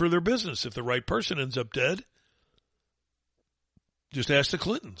very good for their business if the right person ends up dead. Just ask the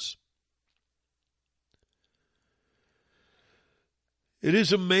Clintons. It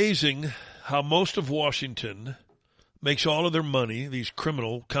is amazing how most of Washington makes all of their money, these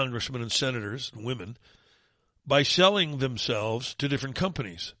criminal congressmen and senators and women, by selling themselves to different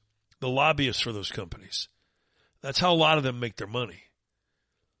companies, the lobbyists for those companies. That's how a lot of them make their money.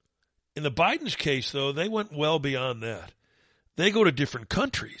 In the Biden's case, though, they went well beyond that. They go to different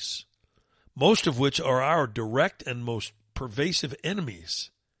countries, most of which are our direct and most pervasive enemies,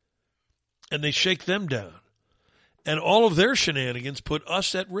 and they shake them down. And all of their shenanigans put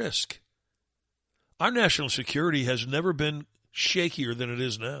us at risk. Our national security has never been shakier than it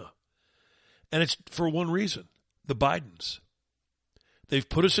is now. And it's for one reason, the Bidens. They've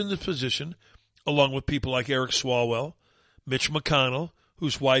put us in this position, along with people like Eric Swalwell, Mitch McConnell,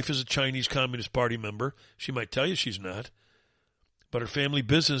 whose wife is a Chinese Communist Party member. She might tell you she's not. But her family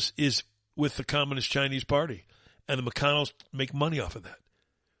business is with the Communist Chinese Party. And the McConnells make money off of that.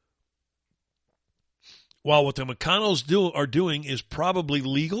 While what the McConnells are doing is probably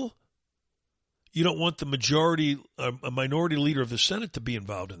legal, you don't want a minority leader of the Senate to be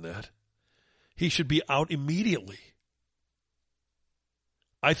involved in that. He should be out immediately.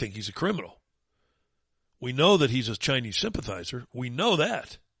 I think he's a criminal. We know that he's a Chinese sympathizer. We know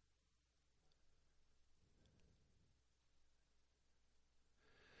that.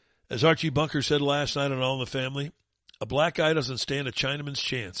 As Archie Bunker said last night on All in the Family, a black guy doesn't stand a Chinaman's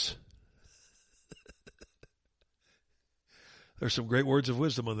chance. There's some great words of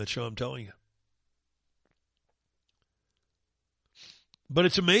wisdom on that show, I'm telling you. But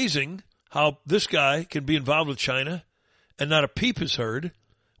it's amazing how this guy can be involved with China and not a peep is heard.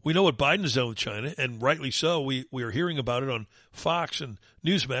 We know what Biden's done with China, and rightly so. We are hearing about it on Fox and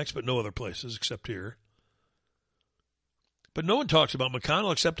Newsmax, but no other places except here. But no one talks about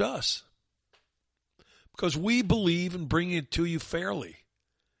McConnell except us. Because we believe in bringing it to you fairly.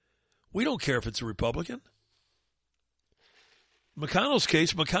 We don't care if it's a Republican. McConnell's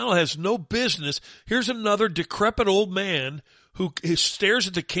case, McConnell has no business. Here's another decrepit old man who stares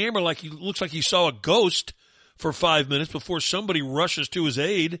at the camera like he looks like he saw a ghost for 5 minutes before somebody rushes to his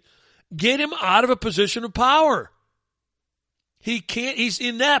aid. Get him out of a position of power. He's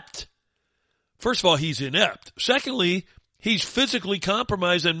inept. First of all, he's inept. Secondly, he's physically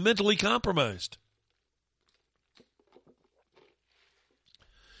compromised and mentally compromised.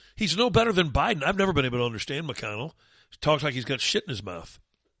 He's no better than Biden. I've never been able to understand McConnell. He talks like he's got shit in his mouth,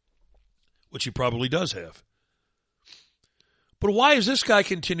 which he probably does have. But why is this guy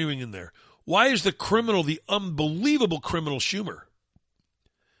continuing in there? Why is the criminal, the unbelievable criminal Schumer?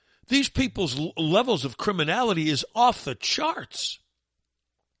 These people's levels of criminality is off the charts.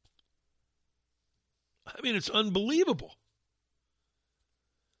 I mean, it's unbelievable.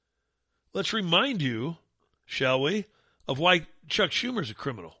 Let's remind you, shall we, of why Chuck Schumer's a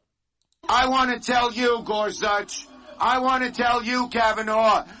criminal. I want to tell you, Gorsuch, I want to tell you,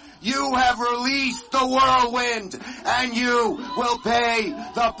 Kavanaugh, you have released the whirlwind, and you will pay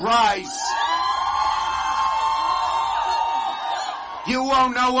the price. You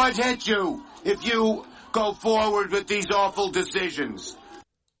won't know what hit you if you go forward with these awful decisions.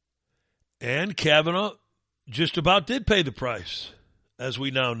 And Kavanaugh just about did pay the price, as we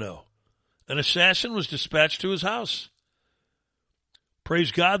now know. An assassin was dispatched to his house.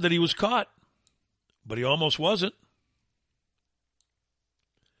 Praise God that he was caught, but he almost wasn't.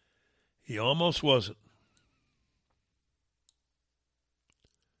 He almost wasn't.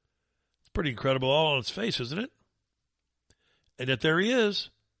 It's pretty incredible all on its face, isn't it? And yet there he is,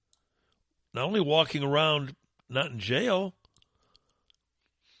 not only walking around not in jail,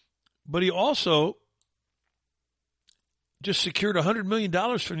 but he also just secured $100 million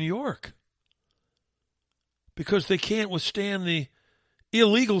for New York because they can't withstand the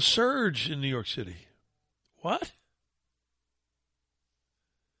illegal surge in New York City. What?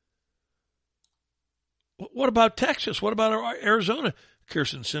 What about Texas? What about Arizona?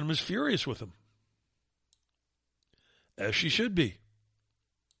 Kyrsten Sinema's furious with him. As she should be.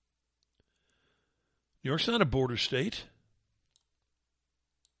 New York's not a border state.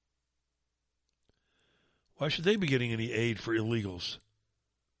 Why should they be getting any aid for illegals?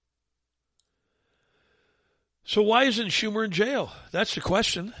 So why isn't Schumer in jail? That's the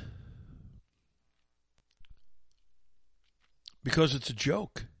question. Because it's a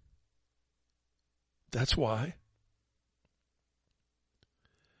joke. That's why.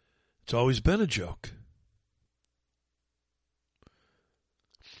 It's always been a joke.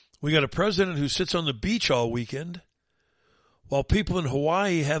 We got a president who sits on the beach all weekend while people in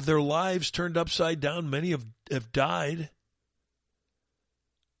Hawaii have their lives turned upside down. Many have died.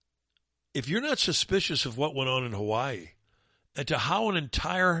 If you're not suspicious of what went on in Hawaii and to how an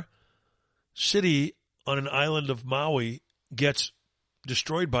entire city on an island of Maui gets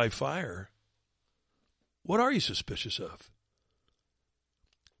destroyed by fire, what are you suspicious of?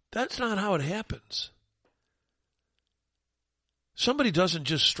 That's not how it happens. Somebody doesn't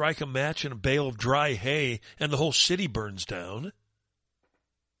just strike a match in a bale of dry hay and the whole city burns down.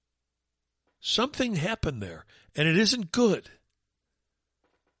 Something happened there, and it isn't good.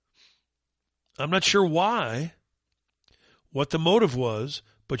 I'm not sure why, what the motive was,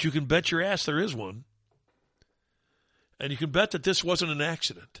 but you can bet your ass there is one. And you can bet that this wasn't an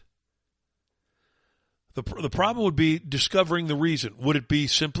accident. The problem would be discovering the reason. Would it be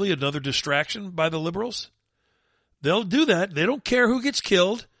simply another distraction by the liberals? They'll do that. They don't care who gets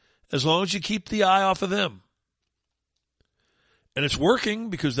killed as long as you keep the eye off of them. And it's working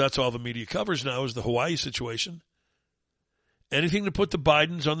because that's all the media covers now is the Hawaii situation. Anything to put the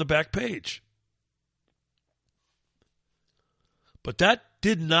Bidens on the back page. But that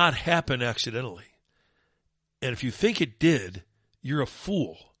did not happen accidentally. And if you think it did, you're a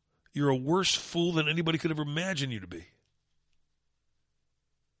fool. You're a worse fool than anybody could ever imagine you to be.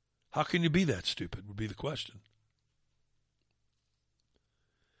 How can you be that stupid would be the question.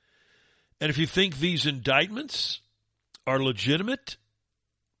 And if you think these indictments are legitimate,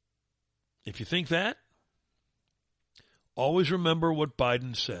 if you think that, always remember what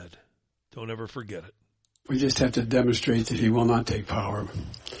Biden said. Don't ever forget it. We just have to demonstrate that he will not take power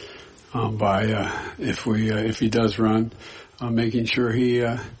if he does run, making sure he,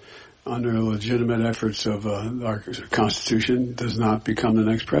 under legitimate efforts of our Constitution, does not become the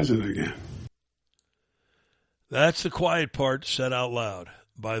next president again. That's the quiet part said out loud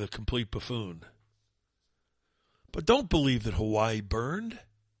by the complete buffoon. But don't believe that Hawaii burned.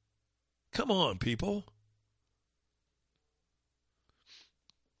 Come on, people.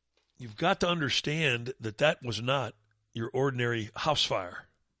 You've got to understand that that was not your ordinary house fire.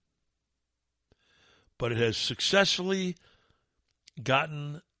 But it has successfully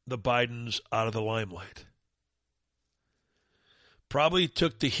gotten the Bidens out of the limelight. Probably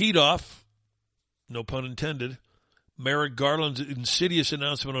took the heat off no pun intended, Merrick Garland's insidious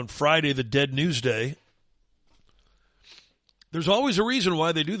announcement on Friday, the Dead News Day. There's always a reason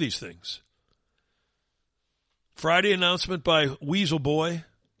why they do these things. Friday announcement by Weasel Boy,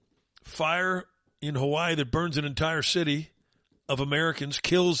 fire in Hawaii that burns an entire city of Americans,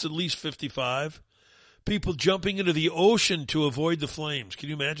 kills at least 55. People jumping into the ocean to avoid the flames. Can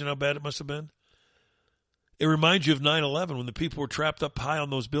you imagine how bad it must have been? It reminds you of 9/11 when the people were trapped up high on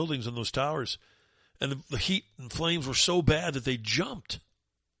those buildings and those towers. And the heat and flames were so bad that they jumped.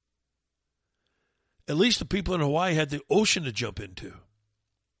 At least the people in Hawaii had the ocean to jump into.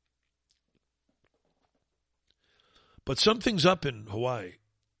 But something's up in Hawaii.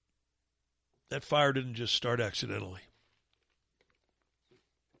 That fire didn't just start accidentally.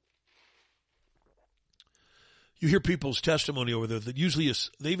 You hear people's testimony over there that usually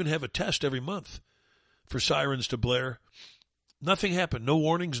they even have a test every month for sirens to blare. Nothing happened. No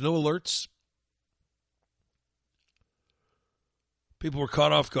warnings, no alerts. People were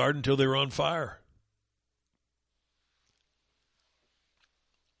caught off guard until they were on fire.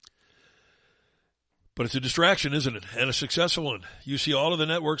 But it's a distraction, isn't it? And a successful one. You see all of the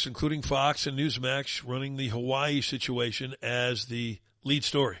networks, including Fox and Newsmax, running the Hawaii situation as the lead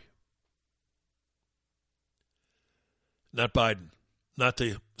story. Not Biden. Not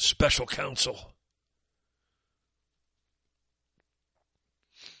the special counsel.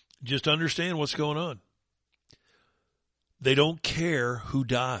 Just understand what's going on. They don't care who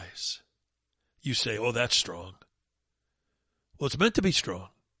dies. You say, oh, that's strong. Well, it's meant to be strong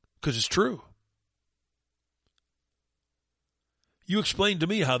because it's true. You explain to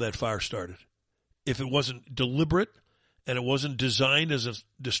me how that fire started. If it wasn't deliberate and it wasn't designed as a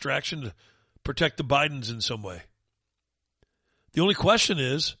distraction to protect the Bidens in some way. The only question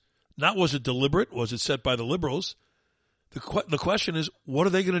is, not was it deliberate, was it set by the liberals? The question is, what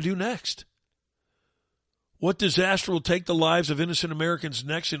are they going to do next? What disaster will take the lives of innocent Americans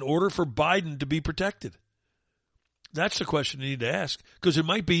next in order for Biden to be protected? That's the question you need to ask, because it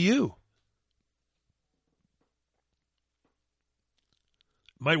might be you.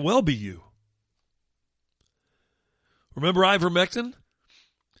 It might well be you. Remember ivermectin?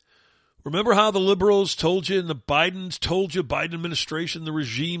 Remember how the liberals told you and the Bidens told you, Biden administration, the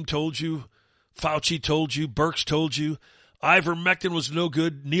regime told you, Fauci told you, Birx told you, ivermectin was no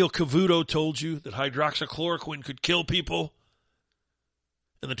good. Neil Cavuto told you that hydroxychloroquine could kill people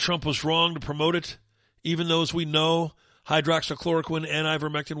and that Trump was wrong to promote it, even though, as we know, hydroxychloroquine and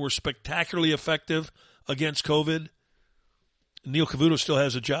ivermectin were spectacularly effective against COVID. Neil Cavuto still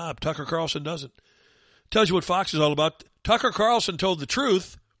has a job. Tucker Carlson doesn't. Tells you what Fox is all about. Tucker Carlson told the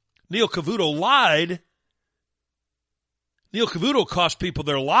truth. Neil Cavuto lied. Neil Cavuto cost people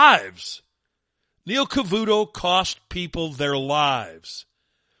their lives. Neil Cavuto cost people their lives.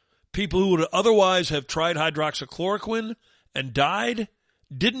 People who would otherwise have tried hydroxychloroquine and died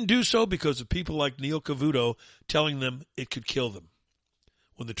didn't do so because of people like Neil Cavuto telling them it could kill them.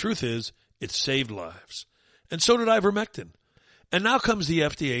 When the truth is, it saved lives. And so did ivermectin. And now comes the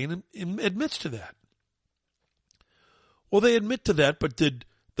FDA and admits to that. Well, they admit to that, but did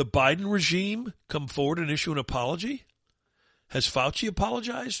the Biden regime come forward and issue an apology? Has Fauci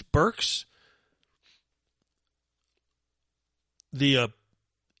apologized? Birx? The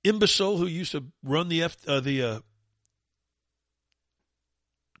imbecile who used to run the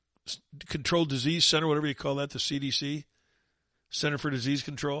Controlled Disease Center, whatever you call that, the CDC, Center for Disease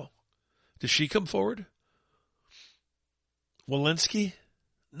Control. Did she come forward? Walensky?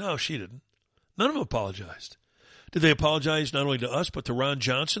 No, she didn't. None of them apologized. Did they apologize not only to us, but to Ron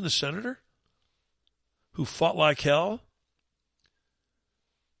Johnson, the senator, who fought like hell?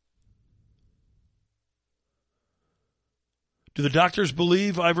 Do the doctors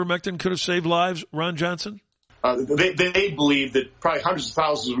believe ivermectin could have saved lives, Ron Johnson? They believe that probably hundreds of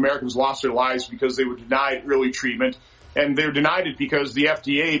thousands of Americans lost their lives because they were denied early treatment. And they're denied it because the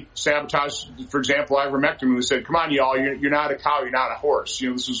FDA sabotaged, for example, ivermectin. When they said, come on, y'all, you're not a cow, you're not a horse.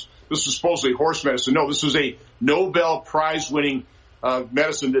 You know, this was supposedly horse medicine. No, this was a Nobel Prize-winning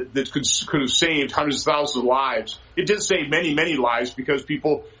medicine that could have saved hundreds of thousands of lives. It did save many, many lives because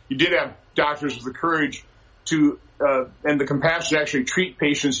you did have doctors with the courage to and the compassion to actually treat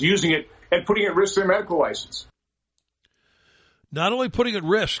patients using it and putting at risk their medical license. Not only putting at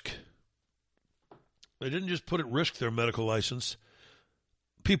risk, they didn't just put at risk their medical license.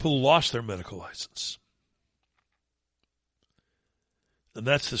 People lost their medical license. And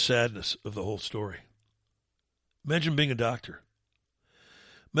that's the sadness of the whole story. Imagine being a doctor.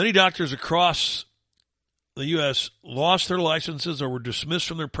 Many doctors across the U.S. lost their licenses or were dismissed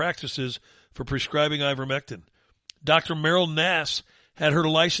from their practices for prescribing ivermectin. Dr. Merrill Nass had her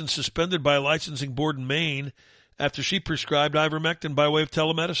license suspended by a licensing board in Maine after she prescribed ivermectin by way of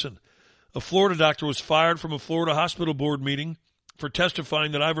telemedicine. A Florida doctor was fired from a Florida hospital board meeting for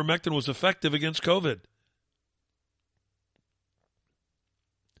testifying that ivermectin was effective against COVID.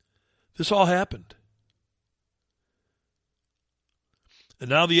 This all happened. And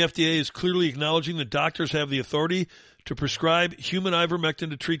now the FDA is clearly acknowledging that doctors have the authority to prescribe human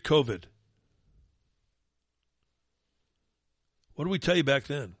ivermectin to treat COVID. What did we tell you back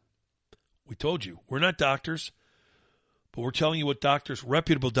then? We told you, we're not doctors, but we're telling you what doctors,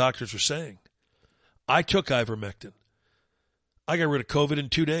 reputable doctors, are saying. I took ivermectin. I got rid of COVID in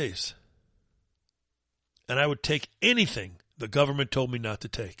 2 days. And I would take anything the government told me not to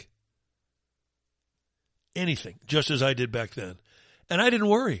take. Anything, just as I did back then. And I didn't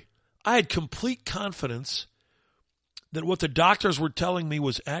worry. I had complete confidence that what the doctors were telling me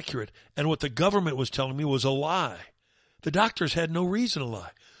was accurate and what the government was telling me was a lie. The doctors had no reason to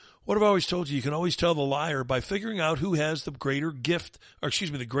lie. What have I always told you? You can always tell the liar by figuring out who has the greater gift, or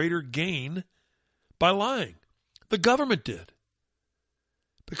the greater gain by lying. The government did.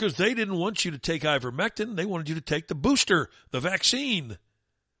 Because they didn't want you to take ivermectin. They wanted you to take the booster, the vaccine.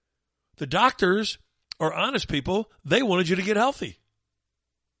 The doctors are honest people. They wanted you to get healthy.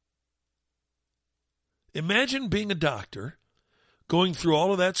 Imagine being a doctor, going through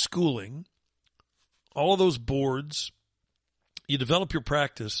all of that schooling, all of those boards. You develop your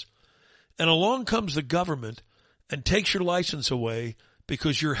practice, and along comes the government and takes your license away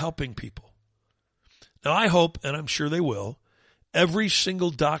because you're helping people. Now, I hope, and I'm sure they will, every single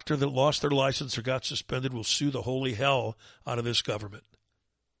doctor that lost their license or got suspended will sue the holy hell out of this government.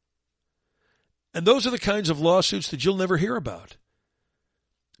 And those are the kinds of lawsuits that you'll never hear about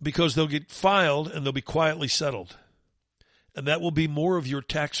because they'll get filed and they'll be quietly settled. And that will be more of your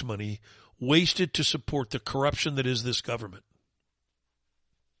tax money wasted to support the corruption that is this government.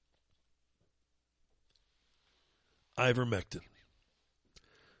 Ivermectin.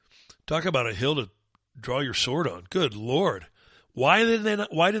 Talk about a hill to draw your sword on. Good Lord. Why did they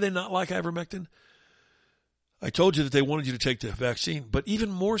not like ivermectin? I told you that they wanted you to take the vaccine, but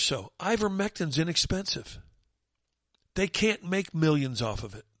even more so, ivermectin's inexpensive. They can't make millions off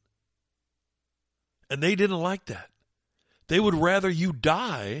of it. And they didn't like that. They would rather you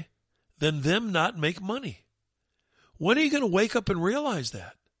die than them not make money. When are you going to wake up and realize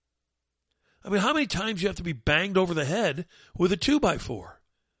that? I mean, how many times do you have to be banged over the head with a 2x4?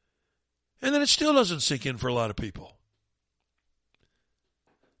 And then it still doesn't sink in for a lot of people.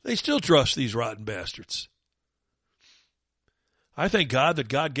 They still trust these rotten bastards. I thank God that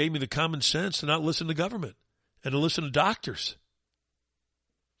God gave me the common sense to not listen to government and to listen to doctors.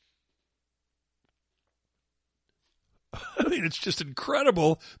 I mean, it's just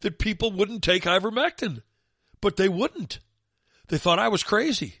incredible that people wouldn't take ivermectin. But they wouldn't. They thought I was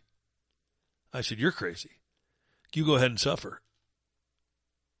crazy. I said, you're crazy. You go ahead and suffer.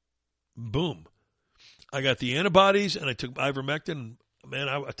 Boom. I got the antibodies and I took ivermectin. Man,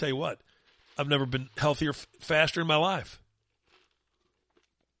 I tell you what, I've never been healthier, faster in my life.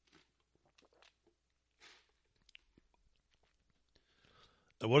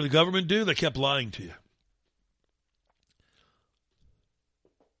 And what did the government do? They kept lying to you.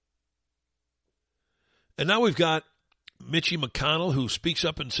 And now we've got Mitchie McConnell, who speaks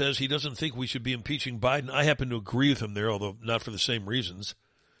up and says he doesn't think we should be impeaching Biden. I happen to agree with him there, although not for the same reasons.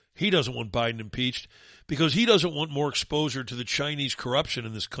 He doesn't want Biden impeached because he doesn't want more exposure to the Chinese corruption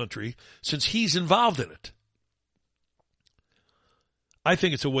in this country since he's involved in it. I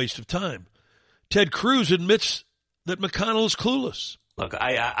think it's a waste of time. Ted Cruz admits that McConnell is clueless. Look,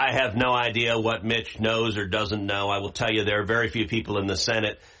 I have no idea what Mitch knows or doesn't know. I will tell you there are very few people in the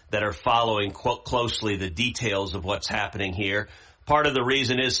Senate that are following closely the details of what's happening here. Part of the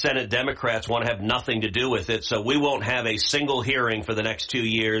reason is Senate Democrats want to have nothing to do with it, so we won't have a single hearing for the next 2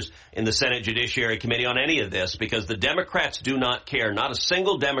 years in the Senate Judiciary Committee on any of this because the Democrats do not care. Not a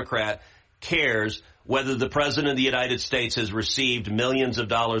single Democrat cares whether the President of the United States has received millions of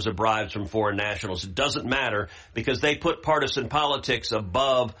dollars of bribes from foreign nationals. It doesn't matter because they put partisan politics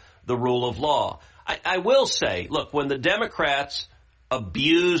above the rule of law. I will say, look, when the Democrats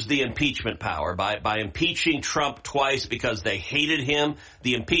abused the impeachment power by impeaching Trump twice because they hated him,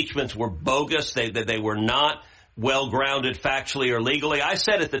 the impeachments were bogus, they were not well-grounded factually or legally. I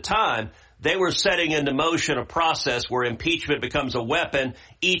said at the time, they were setting into motion a process where impeachment becomes a weapon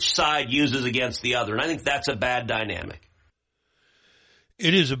each side uses against the other. And I think that's a bad dynamic.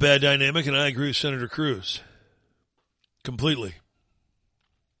 It is a bad dynamic, and I agree with Senator Cruz. Completely.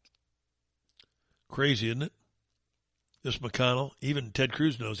 Crazy, isn't it? This McConnell, even Ted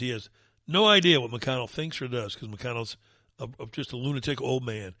Cruz knows he has no idea what McConnell thinks or does because McConnell's of just a lunatic old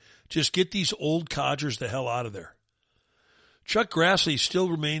man. Just get these old codgers the hell out of there. Chuck Grassley still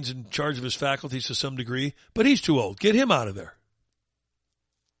remains in charge of his faculties to some degree, but he's too old. Get him out of there.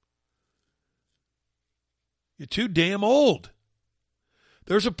 You're too damn old.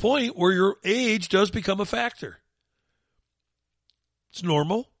 There's a point where your age does become a factor. It's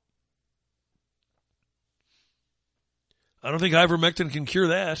normal. I don't think ivermectin can cure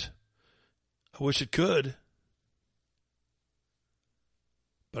that. I wish it could.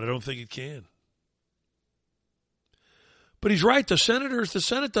 But I don't think it can. But he's right. The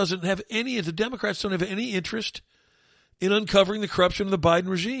Senate doesn't have any, the Democrats don't have any interest in uncovering the corruption of the Biden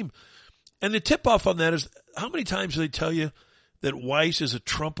regime. And the tip-off on that is, how many times do they tell you that Weiss is a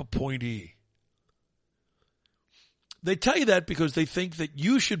Trump appointee? They tell you that because they think that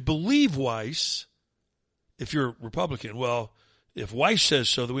you should believe Weiss if you're a Republican. Well, if Weiss says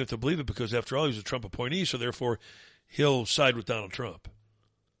so, then we have to believe it because, after all, he's a Trump appointee, so therefore he'll side with Donald Trump.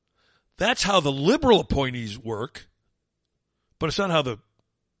 That's how the liberal appointees work, but it's not how the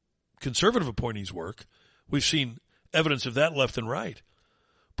conservative appointees work. We've seen evidence of that left and right.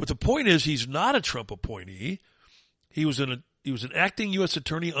 But the point is, he's not a Trump appointee. He was an acting U.S.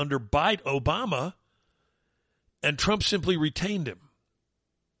 attorney under Obama, and Trump simply retained him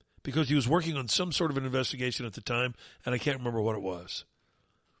because he was working on some sort of an investigation at the time, and I can't remember what it was.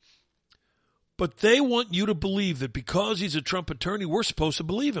 But they want you to believe that because he's a Trump attorney, we're supposed to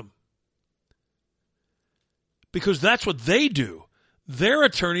believe him. Because that's what they do. Their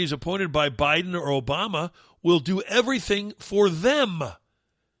attorneys appointed by Biden or Obama will do everything for them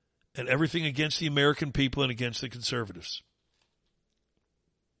and everything against the American people and against the conservatives.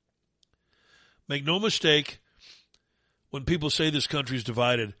 Make no mistake, when people say this country is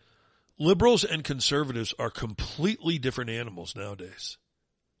divided, liberals and conservatives are completely different animals nowadays.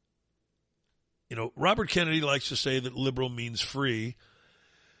 You know, Robert Kennedy likes to say that liberal means free,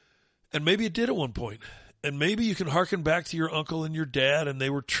 and maybe it did at one point. And maybe you can hearken back to your uncle and your dad, and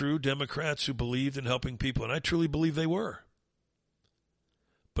they were true Democrats who believed in helping people, and I truly believe they were.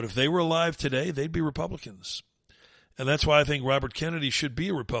 But if they were alive today, they'd be Republicans. And that's why I think Robert Kennedy should be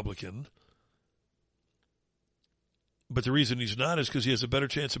a Republican. But the reason he's not is because he has a better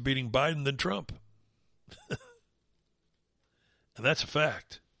chance of beating Biden than Trump. And that's a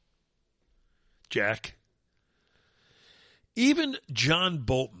fact. Jack. Even John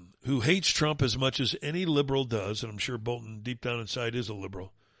Bolton, who hates Trump as much as any liberal does, and I'm sure Bolton deep down inside is a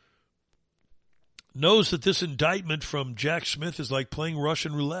liberal, knows that this indictment from Jack Smith is like playing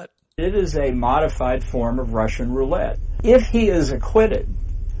Russian roulette. It is a modified form of Russian roulette. If he is acquitted,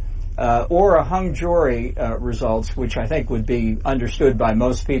 or a hung jury results, which I think would be understood by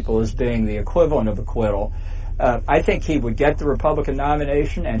most people as being the equivalent of acquittal, I think he would get the Republican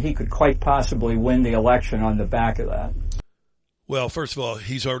nomination, and he could quite possibly win the election on the back of that. Well, first of all,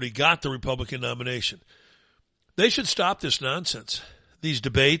 he's already got the Republican nomination. They should stop this nonsense, these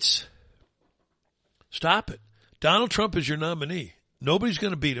debates. Stop it. Donald Trump is your nominee. Nobody's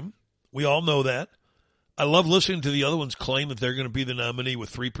going to beat him. We all know that. I love listening to the other ones claim that they're going to be the nominee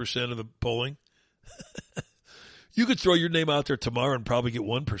with 3% of the polling. You could throw your name out there tomorrow and probably get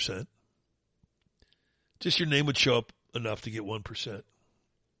 1%. Just your name would show up enough to get 1%.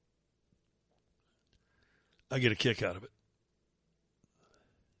 I get a kick out of it.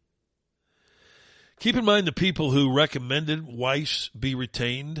 Keep in mind the people who recommended Weiss be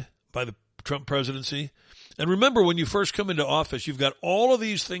retained by the Trump presidency. And remember, when you first come into office, you've got all of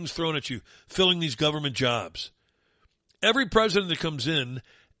these things thrown at you, filling these government jobs. Every president that comes in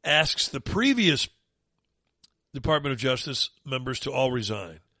asks the previous Department of Justice members to all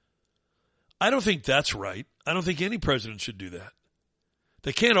resign. I don't think that's right. I don't think any president should do that.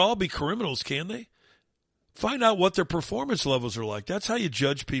 They can't all be criminals, can they? Find out what their performance levels are like. That's how you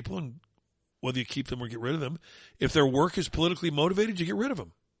judge people and whether you keep them or get rid of them. If their work is politically motivated, you get rid of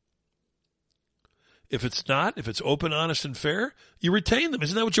them. If it's not, if it's open, honest, and fair, you retain them.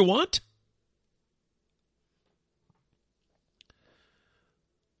 Isn't that what you want?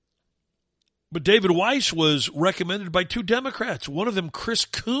 But David Weiss was recommended by 2 Democrats, one of them Chris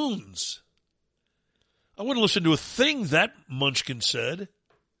Coons. I wouldn't listen to a thing that munchkin said.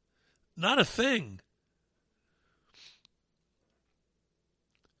 Not a thing.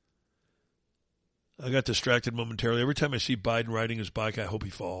 I got distracted momentarily. Every time I see Biden riding his bike, I hope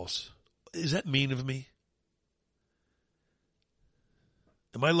he falls. Is that mean of me?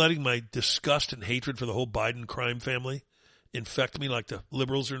 Am I letting my disgust and hatred for the whole Biden crime family infect me like the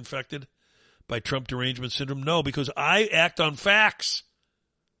liberals are infected by Trump derangement syndrome? No, because I act on facts.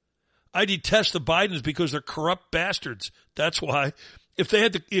 I detest the Bidens because they're corrupt bastards. That's why. If they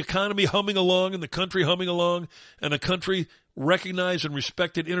had the economy humming along and the country humming along and the country recognized and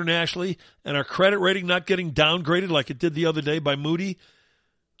respected internationally and our credit rating not getting downgraded like it did the other day by Moody,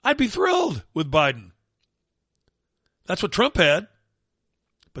 I'd be thrilled with Biden. That's what Trump had,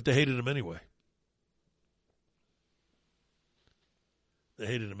 but they hated him anyway. They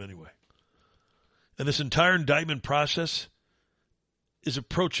hated him anyway. And this entire indictment process is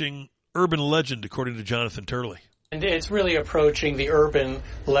approaching urban legend, according to Jonathan Turley. And it's really approaching the urban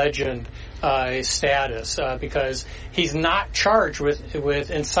legend status because he's not charged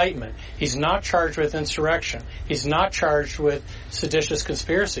with incitement. He's not charged with insurrection. He's not charged with seditious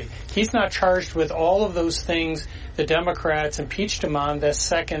conspiracy. He's not charged with all of those things the Democrats impeached him on the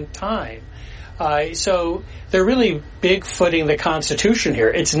second time. So they're really bigfooting the Constitution here.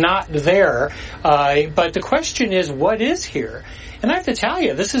 It's not there. But the question is, what is here? And I have to tell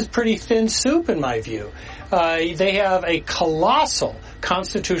you, this is pretty thin soup in my view. They have a colossal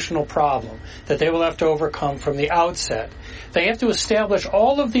constitutional problem that they will have to overcome from the outset. They have to establish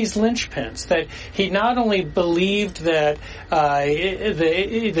all of these linchpins that he not only believed that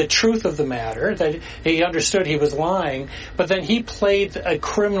the truth of the matter, that he understood he was lying, but then he played a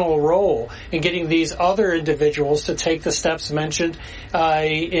criminal role in getting these other individuals to take the steps mentioned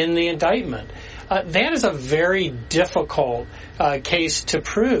in the indictment. That is a very difficult case to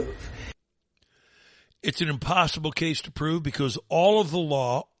prove. It's an impossible case to prove because all of the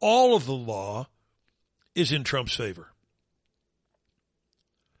law is in Trump's favor.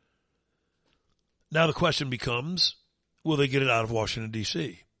 Now the question becomes, will they get it out of Washington,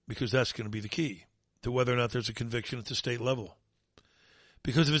 D.C.? Because that's going to be the key to whether or not there's a conviction at the state level.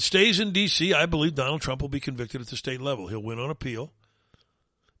 Because if it stays in D.C., I believe Donald Trump will be convicted at the state level. He'll win on appeal,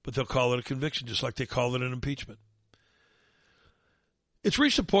 but they'll call it a conviction just like they call it an impeachment. It's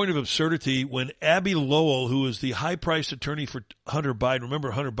reached a point of absurdity when Abby Lowell, who is the high-priced attorney for Hunter Biden, remember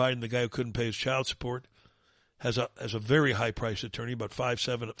Hunter Biden, the guy who couldn't pay his child support, has a very high-priced attorney, about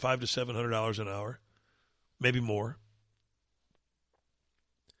 $500 to $700 an hour, maybe more.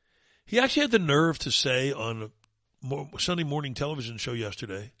 He actually had the nerve to say on a Sunday morning television show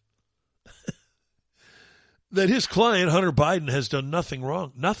yesterday that his client, Hunter Biden, has done nothing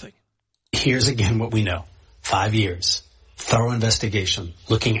wrong. Nothing. Here's again what we know. 5 years. Thorough investigation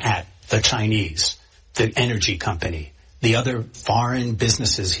looking at the Chinese, the energy company, the other foreign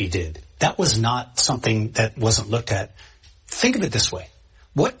businesses he did. That was not something that wasn't looked at. Think of it this way.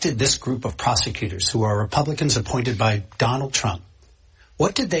 What did this group of prosecutors who are Republicans appointed by Donald Trump,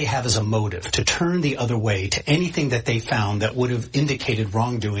 what did they have as a motive to turn the other way to anything that they found that would have indicated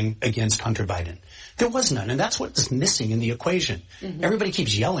wrongdoing against Hunter Biden? There was none, and that's what is missing in the equation. Mm-hmm. Everybody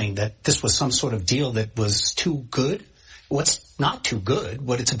keeps yelling that this was some sort of deal that was too good. What's not too good,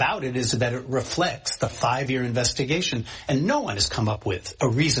 what it's about it is that it reflects the 5-year investigation, and no one has come up with a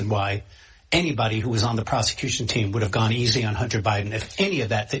reason why anybody who was on the prosecution team would have gone easy on Hunter Biden if any of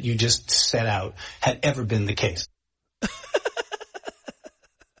that you just set out had ever been the case.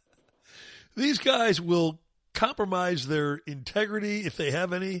 These guys will compromise their integrity if they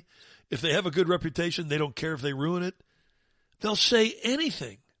have any. If they have a good reputation, they don't care if they ruin it. They'll say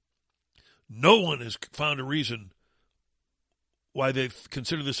anything. No one has found a reason why they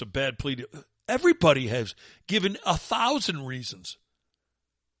consider this a bad plea. Everybody has given 1,000 reasons.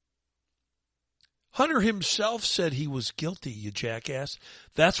 Hunter himself said he was guilty, you jackass.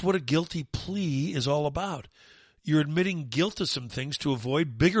 That's what a guilty plea is all about. You're admitting guilt of some things to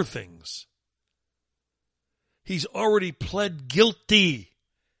avoid bigger things. He's already pled guilty.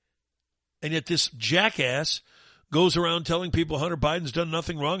 And yet this jackass goes around telling people Hunter Biden's done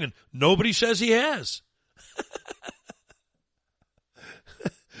nothing wrong, and nobody says he has.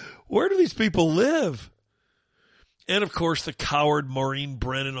 Where do these people live? And, of course, the coward Maureen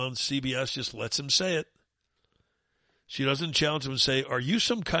Brennan on CBS just lets him say it. She doesn't challenge him and say, are you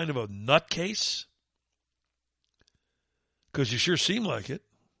some kind of a nutcase? Because you sure seem like it.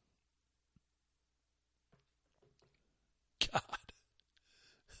 God.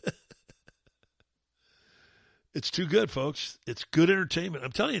 It's too good, folks. It's good entertainment.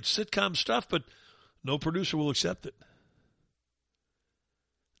 I'm telling you, it's sitcom stuff, but no producer will accept it.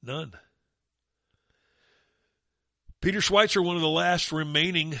 None. Peter Schweitzer, one of the last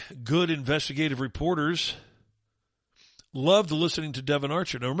remaining good investigative reporters, loved listening to Devin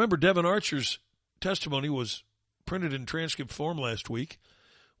Archer. Now, remember, Devin Archer's testimony was printed in transcript form last week.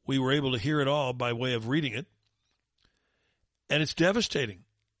 We were able to hear it all by way of reading it. And it's devastating.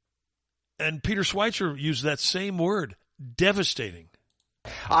 And Peter Schweitzer used that same word, devastating.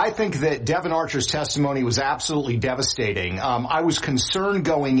 I think that Devin Archer's testimony was absolutely devastating. I was concerned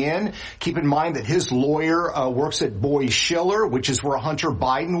going in. Keep in mind that his lawyer works at Boies Schiller, which is where Hunter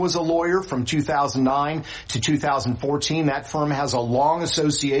Biden was a lawyer from 2009 to 2014. That firm has a long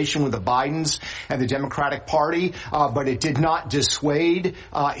association with the Bidens and the Democratic Party, but it did not dissuade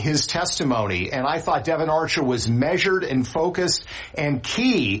his testimony. And I thought Devin Archer was measured and focused and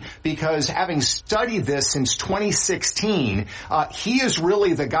key because having studied this since 2016, he is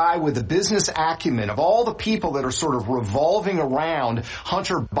really the guy with the business acumen of all the people that are sort of revolving around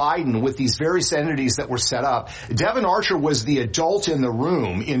Hunter Biden with these various entities that were set up. Devin Archer was the adult in the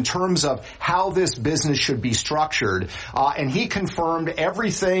room in terms of how this business should be structured, and he confirmed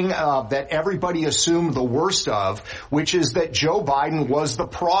everything that everybody assumed the worst of, which is that Joe Biden was the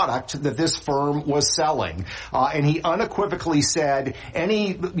product that this firm was selling. And he unequivocally said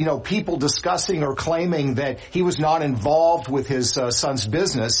any, people discussing or claiming that he was not involved with his son's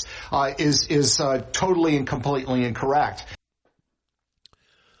business is totally and completely incorrect.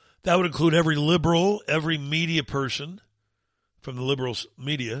 That would include every liberal, every media person from the liberal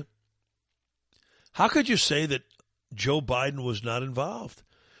media. How could you say that Joe Biden was not involved?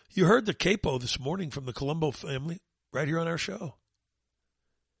 You heard the capo this morning from the Colombo family right here on our show.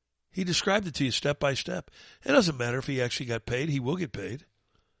 He described it to you step by step. It doesn't matter if he actually got paid. He will get paid.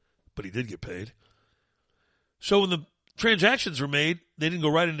 But he did get paid. So when the transactions were made, they didn't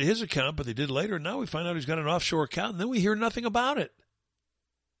go right into his account, but they did later. Now we find out he's got an offshore account, and then we hear nothing about it.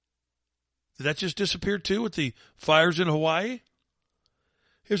 Did that just disappear too with the fires in Hawaii?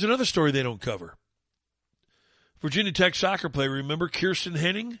 Here's another story they don't cover. Virginia Tech soccer player, remember Kirsten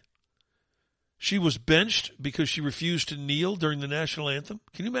Henning? She was benched because she refused to kneel during the national anthem.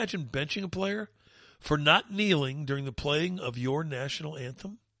 Can you imagine benching a player for not kneeling during the playing of your national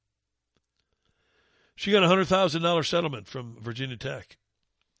anthem? She got a $100,000 settlement from Virginia Tech.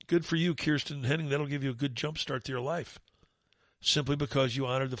 Good for you, Kirsten Henning. That'll give you a good jump start to your life, simply because you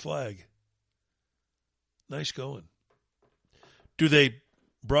honored the flag. Nice going. Do they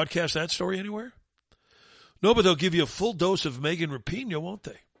broadcast that story anywhere? No, but they'll give you a full dose of Megan Rapinoe, won't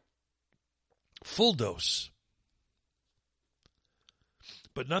they? Full dose.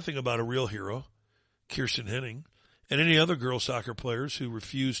 But nothing about a real hero, Kirsten Henning, and any other girl soccer players who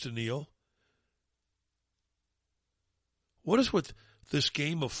refuse to kneel. What is with this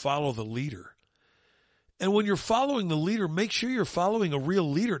game of follow the leader? And when you're following the leader, make sure you're following a real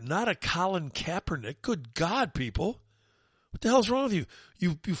leader, not a Colin Kaepernick. Good God, people. What the hell's wrong with you?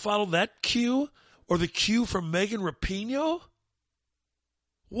 You follow that cue or the cue from Megan Rapinoe?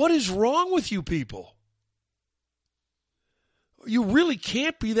 What is wrong with you people? You really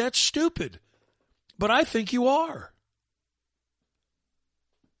can't be that stupid. But I think you are.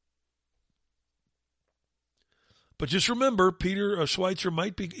 But just remember, Peter Schweitzer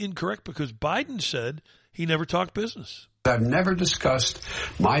might be incorrect because Biden said he never talked business. I've never discussed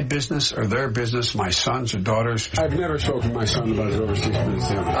my business or their business, my sons or daughters. I've never spoken to my son about his overseas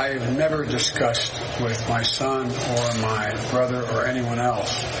business. I have never discussed with my son or my brother or anyone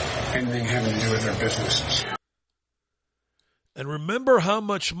else anything having to do with their businesses. And remember how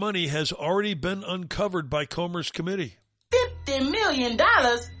much money has already been uncovered by Comer's committee. $50 million? And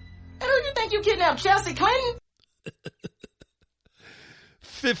who do you think you kidnapped, Chelsea Clinton?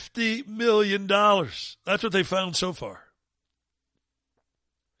 $50 million. That's what they found so far.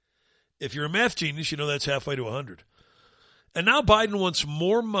 If you're a math genius, you know that's halfway to 100. And now Biden wants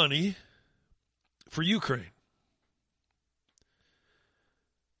more money for Ukraine.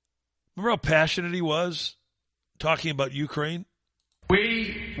 Remember how passionate he was talking about Ukraine?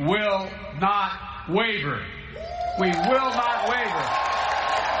 We will not waver. We will not waver.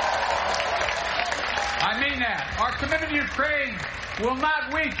 I mean that. Our commitment to Ukraine will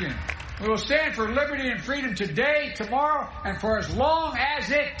not weaken. We will stand for liberty and freedom today, tomorrow, and for as long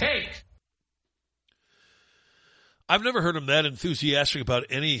as it takes. I've never heard him that enthusiastic about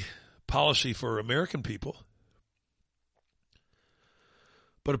any policy for American people.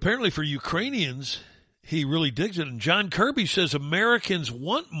 But apparently for Ukrainians, he really digs it. And John Kirby says Americans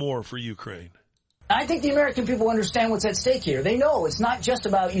want more for Ukraine. I think the American people understand what's at stake here. They know it's not just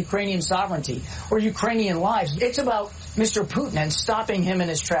about Ukrainian sovereignty or Ukrainian lives. It's about Mr. Putin and stopping him in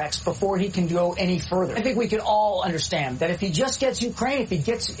his tracks before he can go any further. I think we can all understand that if he just gets Ukraine, if he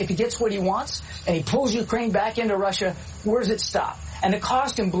gets what he wants and he pulls Ukraine back into Russia, where does it stop? And the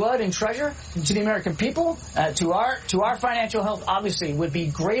cost in blood and treasure to the American people, to our financial health, obviously would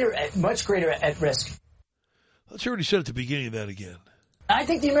be much greater at risk. Let's hear what he said at the beginning of that again. I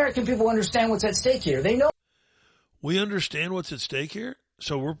think the American people understand what's at stake here. They know. We understand what's at stake here,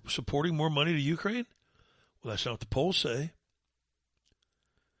 so we're supporting more money to Ukraine? Well, that's not what the polls say.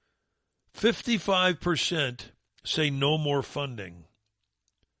 55% say no more funding.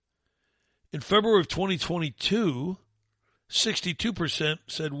 In February of 2022, 62%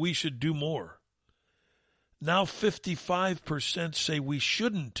 said we should do more. Now 55% say we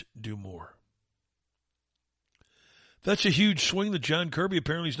shouldn't do more. That's a huge swing that John Kirby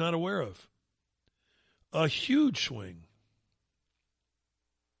apparently is not aware of. A huge swing.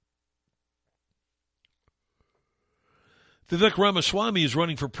 Vivek Ramaswamy is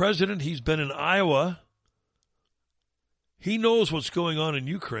running for president. He's been in Iowa. He knows what's going on in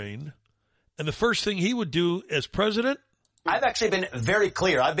Ukraine. And the first thing he would do as president? I've actually been very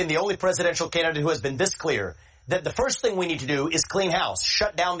clear. I've been the only presidential candidate who has been this clear that the first thing we need to do is clean house,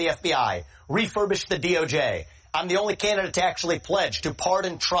 shut down the FBI, refurbish the DOJ. I'm the only candidate to actually pledge to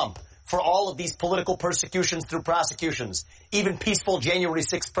pardon Trump for all of these political persecutions through prosecutions, even peaceful January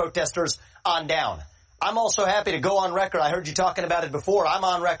 6th protesters on down. I'm also happy to go on record. I heard you talking about it before. I'm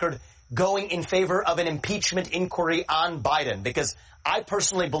on record going in favor of an impeachment inquiry on Biden because I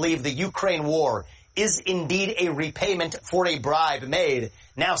personally believe the Ukraine war is indeed a repayment for a bribe made,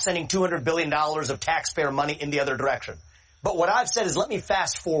 now sending $200 billion of taxpayer money in the other direction. But what I've said is let me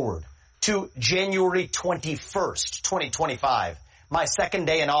fast forward to January 21st, 2025, my second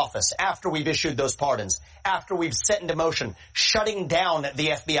day in office, after we've issued those pardons, after we've set into motion shutting down the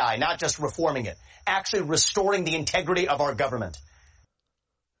FBI, not just reforming it, actually restoring the integrity of our government.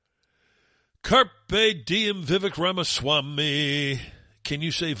 Carpe diem Vivek Ramaswamy. Can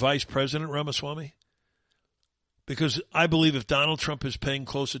you say Vice President Ramaswamy? Because I believe if Donald Trump is paying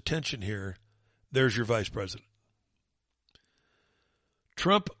close attention here, there's your vice president.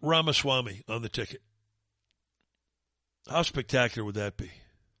 Trump Ramaswamy on the ticket. How spectacular would that be?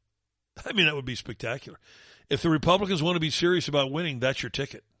 I mean, that would be spectacular. If the Republicans want to be serious about winning, that's your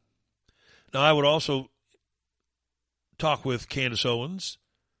ticket. Now, I would also talk with Candace Owens,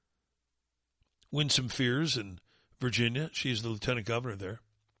 Winsome Fears in Virginia. She's the lieutenant governor there.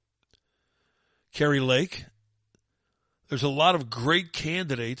 Carrie Lake. There's a lot of great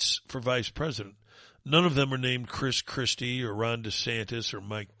candidates for vice president. None of them are named Chris Christie or Ron DeSantis or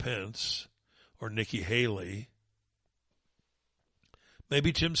Mike Pence or Nikki Haley.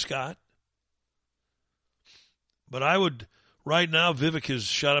 Maybe Tim Scott. But I would, right now, Vivek is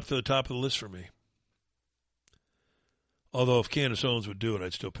shot up to the top of the list for me. Although if Candace Owens would do it,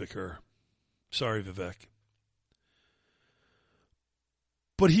 I'd still pick her. Sorry, Vivek.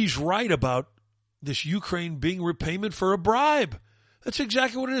 But he's right about this Ukraine being repayment for a bribe. That's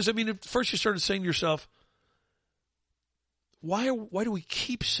exactly what it is. I mean, at first you started saying to yourself, why do we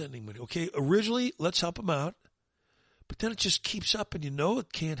keep sending money? Okay, originally, let's help them out. But then it just keeps up, and you know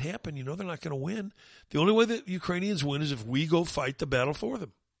it can't happen. You know they're not going to win. The only way that Ukrainians win is if we go fight the battle for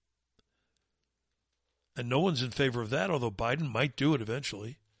them. And no one's in favor of that, although Biden might do it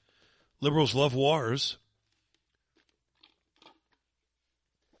eventually. Liberals love wars.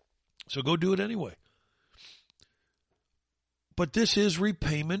 So go do it anyway. But this is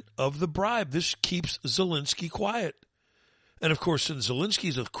repayment of the bribe. This keeps Zelensky quiet. And, of course, since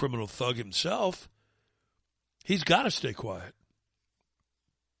Zelensky's a criminal thug himself, he's got to stay quiet.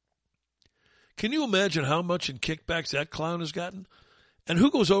 Can you imagine how much in kickbacks that clown has gotten? And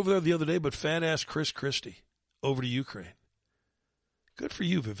who goes over there the other day but fat-ass Chris Christie over to Ukraine? Good for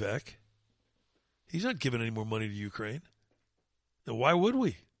you, Vivek. He's not giving any more money to Ukraine. Now, why would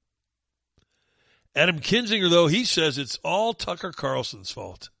we? Adam Kinzinger, though, he says it's all Tucker Carlson's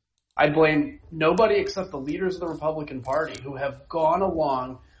fault. I blame nobody except the leaders of the Republican Party who have gone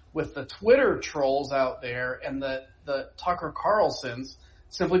along with the Twitter trolls out there and the Tucker Carlsons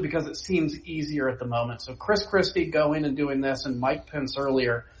simply because it seems easier at the moment. So Chris Christie going and doing this and Mike Pence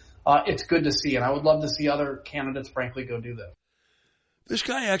earlier, it's good to see. And I would love to see other candidates, frankly, go do that. This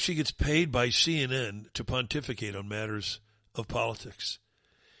guy actually gets paid by CNN to pontificate on matters of politics.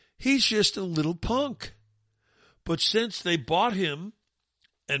 He's just a little punk. But since they bought him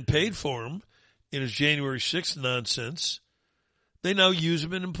and paid for him in his January 6th nonsense, they now use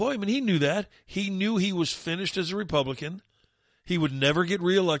him in employment. He knew that. He knew he was finished as a Republican. He would never get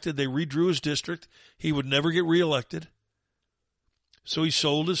reelected. They redrew his district. He would never get reelected. So he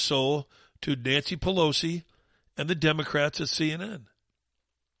sold his soul to Nancy Pelosi and the Democrats at CNN.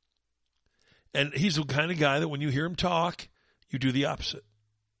 And he's the kind of guy that when you hear him talk, you do the opposite.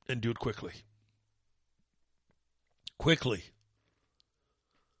 And do it quickly. Quickly.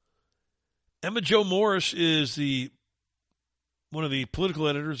 Emma Jo Morris is one of the political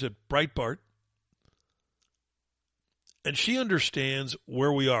editors at Breitbart. And she understands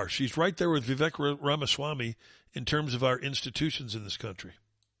where we are. She's right there with Vivek Ramaswamy in terms of our institutions in this country.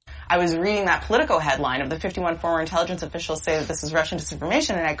 I was reading that Politico headline of the 51 former intelligence officials say that this is Russian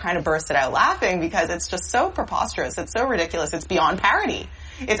disinformation, and I kind of bursted out laughing because it's just so preposterous. It's so ridiculous. It's beyond parody.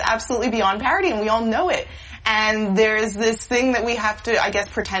 It's absolutely beyond parody, and we all know it. And there's this thing that we have to, I guess,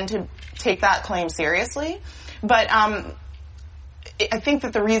 pretend to take that claim seriously. But I think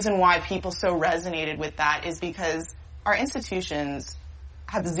that the reason why people so resonated with that is because our institutions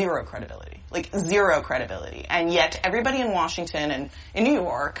have zero credibility, and yet everybody in Washington and in New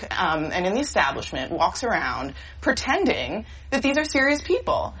York and in the establishment walks around pretending that these are serious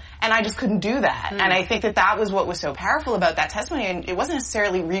people, and I just couldn't do that. And I think that that was what was so powerful about that testimony, and it wasn't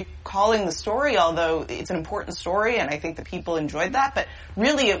necessarily recalling the story, although it's an important story, and I think that people enjoyed that, but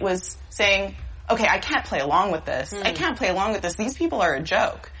really it was saying, okay, I can't play along with this. I can't play along with this. These people are a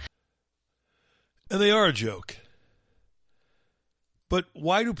joke. And they are a joke. But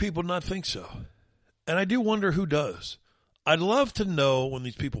why do people not think so? And I do wonder who does. I'd love to know when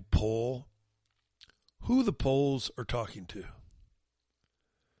these people poll who the polls are talking to.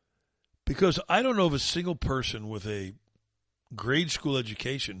 Because I don't know of a single person with a grade school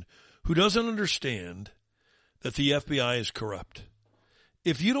education who doesn't understand that the FBI is corrupt.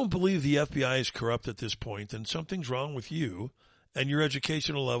 If you don't believe the FBI is corrupt at this point, then something's wrong with you, and your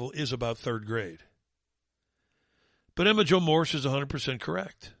educational level is about third grade. But Emma Jo Morse is 100%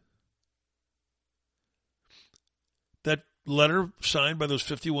 correct. That letter signed by those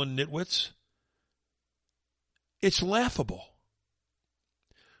 51 nitwits, it's laughable.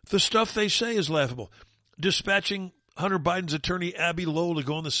 The stuff they say is laughable. Dispatching Hunter Biden's attorney, Abby Lowell, to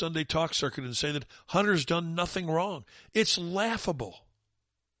go on the Sunday talk circuit and say that Hunter's done nothing wrong. It's laughable.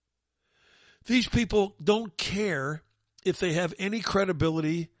 These people don't care if they have any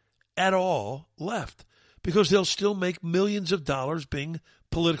credibility at all left, because they'll still make millions of dollars being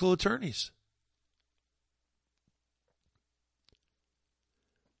political attorneys.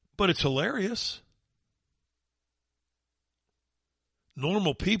 But it's hilarious.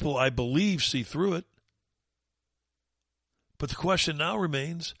 Normal people, I believe, see through it. But the question now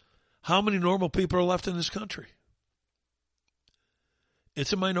remains, how many normal people are left in this country?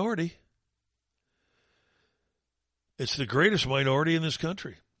 It's a minority. It's the greatest minority in this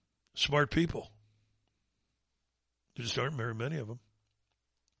country. Smart people. There just aren't very many of them.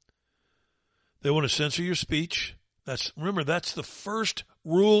 They want to censor your speech. Remember, that's the first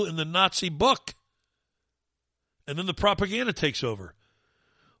rule in the Nazi book. And then the propaganda takes over.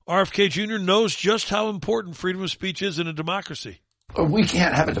 RFK Jr. knows just how important freedom of speech is in a democracy. We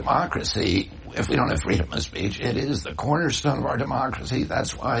can't have a democracy if we don't have freedom of speech. It is the cornerstone of our democracy.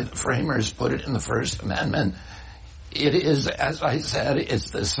 That's why the framers put it in the First Amendment. It is, as I said,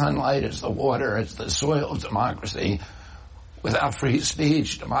 it's the sunlight, it's the water, it's the soil of democracy. Without free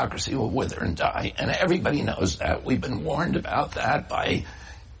speech, democracy will wither and die. And everybody knows that. We've been warned about that by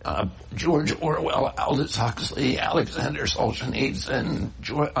George Orwell, Aldous Huxley, Alexander Solzhenitsyn,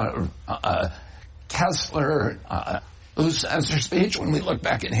 Kessler, who censor speech. When we look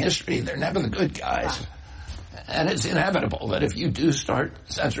back in history, they're never the good guys. And it's inevitable that if you do start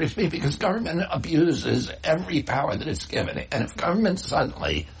censoring speech, because government abuses every power that it's given, and if government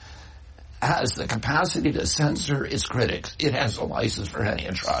suddenly has the capacity to censor its critics, it has a license for any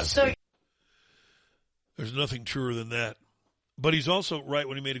atrocity. There's nothing truer than that. But he's also right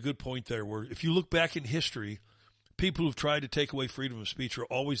when he made a good point there, where if you look back in history, people who've tried to take away freedom of speech are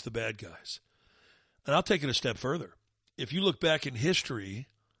always the bad guys. And I'll take it a step further. If you look back in history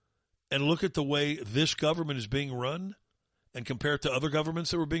and look at the way this government is being run and compare it to other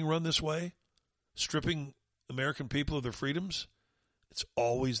governments that were being run this way, stripping American people of their freedoms, it's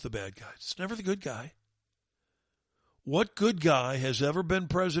always the bad guy. It's never the good guy. What good guy has ever been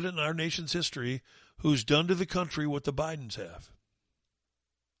president in our nation's history who's done to the country what the Bidens have?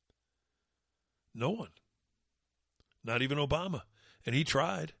 No one. Not even Obama. And he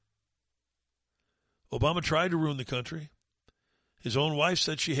tried. Obama tried to ruin the country. His own wife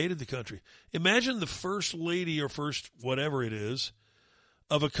said she hated the country. Imagine the first lady or first whatever it is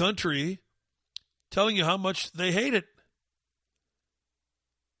of a country telling you how much they hate it.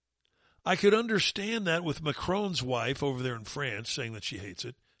 I could understand that with Macron's wife over there in France saying that she hates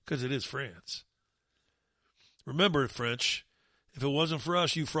it, because it is France. Remember, French, if it wasn't for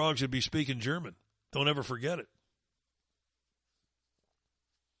us, you frogs would be speaking German. Don't ever forget it.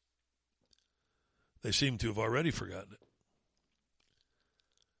 They seem to have already forgotten it.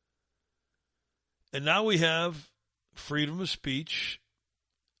 And now we have freedom of speech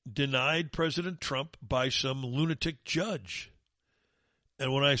denied President Trump by some lunatic judge.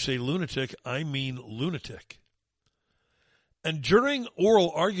 And when I say lunatic, I mean lunatic. And during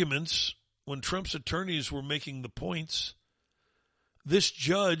oral arguments, when Trump's attorneys were making the points This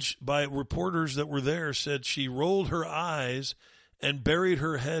judge, by reporters that were there, said she rolled her eyes and buried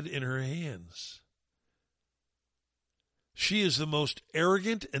her head in her hands. She is the most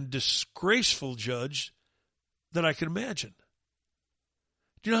arrogant and disgraceful judge that I can imagine.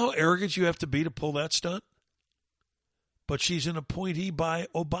 Do you know how arrogant you have to be to pull that stunt? But she's an appointee by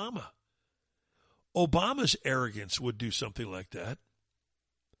Obama. Obama's arrogance would do something like that.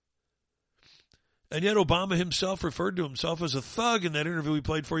 And yet Obama himself referred to himself as a thug in that interview we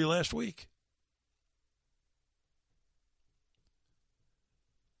played for you last week.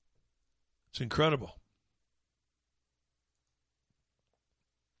 It's incredible.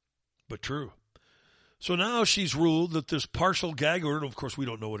 But true. So now she's ruled that this partial gag order, and of course we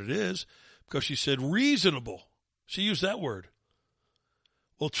don't know what it is, because she said reasonable. She used that word.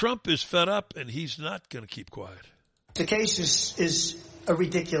 Well, Trump is fed up, and he's not going to keep quiet. The case is a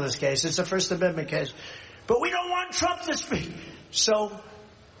ridiculous case. It's a First Amendment case. But we don't want Trump to speak. So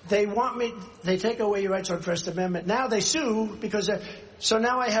they take away your rights on First Amendment. Now they sue because, so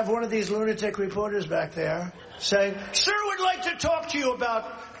now I have one of these lunatic reporters back there saying, sir, would like to talk to you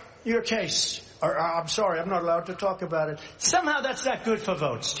about your case. Or, I'm sorry, I'm not allowed to talk about it. Somehow that's not good for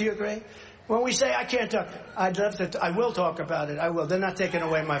votes. Do you agree? When we say I can't talk, I will talk about it. I will. They're not taking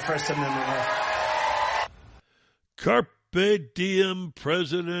away my First Amendment right. Carpe diem,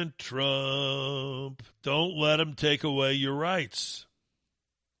 President Trump. Don't let him take away your rights.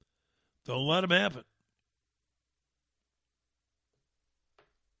 Don't let him have it.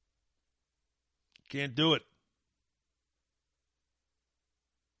 Can't do it.